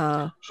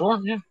 Uh, Sure,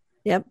 yeah.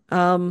 yep.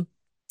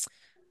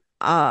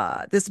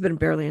 This has been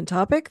Barely on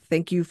Topic.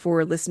 Thank you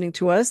for listening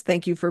to us.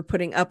 Thank you for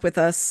putting up with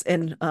us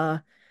and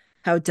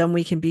how dumb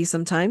we can be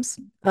sometimes.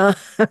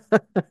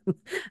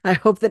 I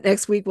hope that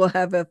next week we'll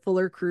have a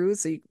fuller crew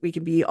so we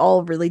can be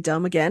all really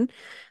dumb again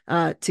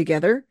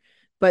together.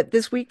 But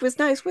this week was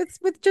nice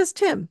with just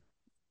Tim.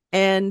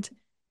 And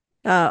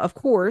of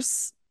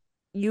course,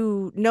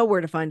 you know where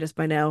to find us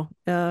by now.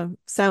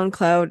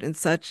 SoundCloud and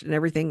such and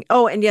everything.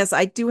 Oh, and yes,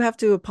 I do have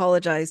to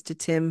apologize to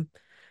Tim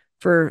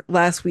for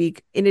last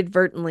week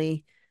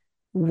inadvertently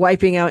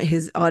wiping out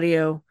his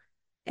audio.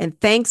 And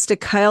thanks to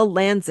Kyle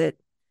Lanzett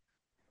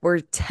for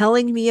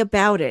telling me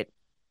about it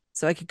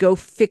so I could go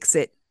fix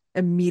it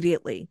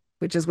immediately,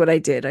 which is what I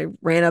did. I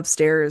ran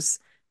upstairs,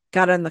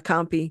 got on the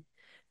compy,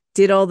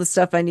 did all the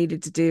stuff I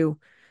needed to do.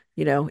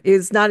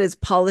 It's not as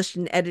polished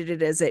and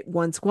edited as it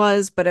once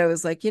was, but I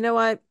was like, you know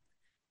what?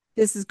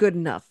 This is good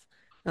enough.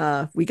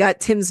 We got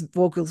Tim's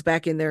vocals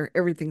back in there.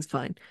 Everything's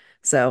fine.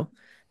 So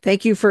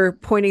thank you for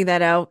pointing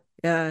that out.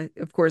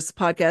 Of course, the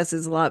podcast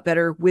is a lot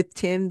better with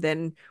Tim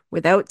than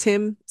without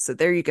Tim. So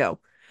there you go.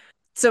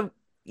 So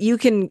you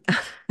can,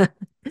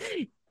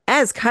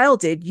 as Kyle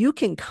did, you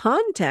can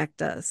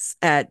contact us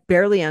at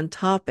Barely on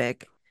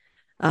Topic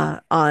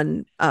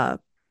on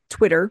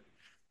Twitter,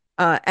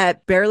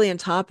 at Barely on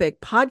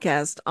Topic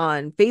podcast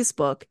on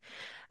Facebook,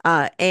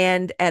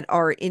 and at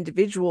our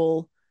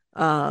individual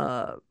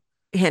uh,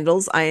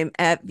 handles. I am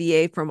at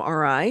VA from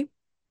RI.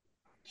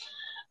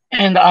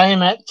 And I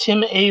am at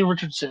Tim A.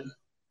 Richardson.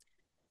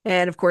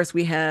 And of course,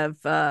 we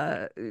have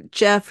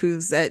Jeff,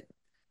 who's at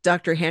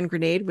Dr. Hand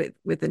Grenade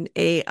with an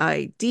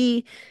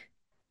AID.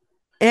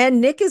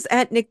 And Nick is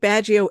at Nick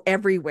Baggio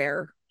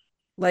everywhere.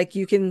 Like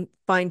you can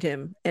find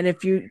him. And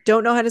if you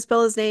don't know how to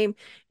spell his name,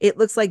 it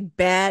looks like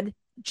Bad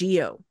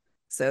Geo.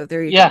 So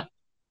there you Yeah, go.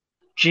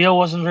 Geo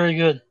wasn't very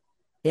good.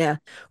 Yeah.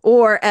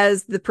 Or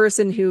as the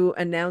person who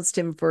announced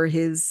him for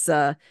his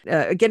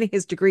getting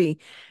his degree,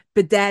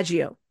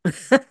 Badagio.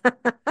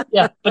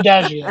 Yeah,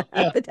 Badagio.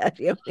 Yeah,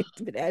 Badagio.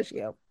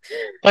 Badagio.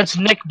 that's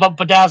Nick but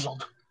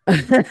bedazzled.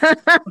 Nick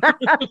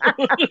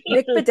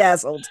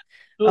Bedazzled.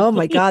 Oh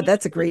my God,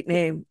 that's a great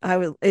name. I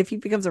will if he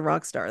becomes a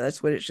rock star,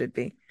 that's what it should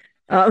be.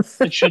 Um,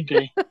 It should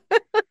be.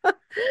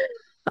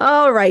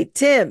 all right,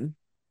 Tim.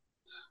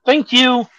 Thank you.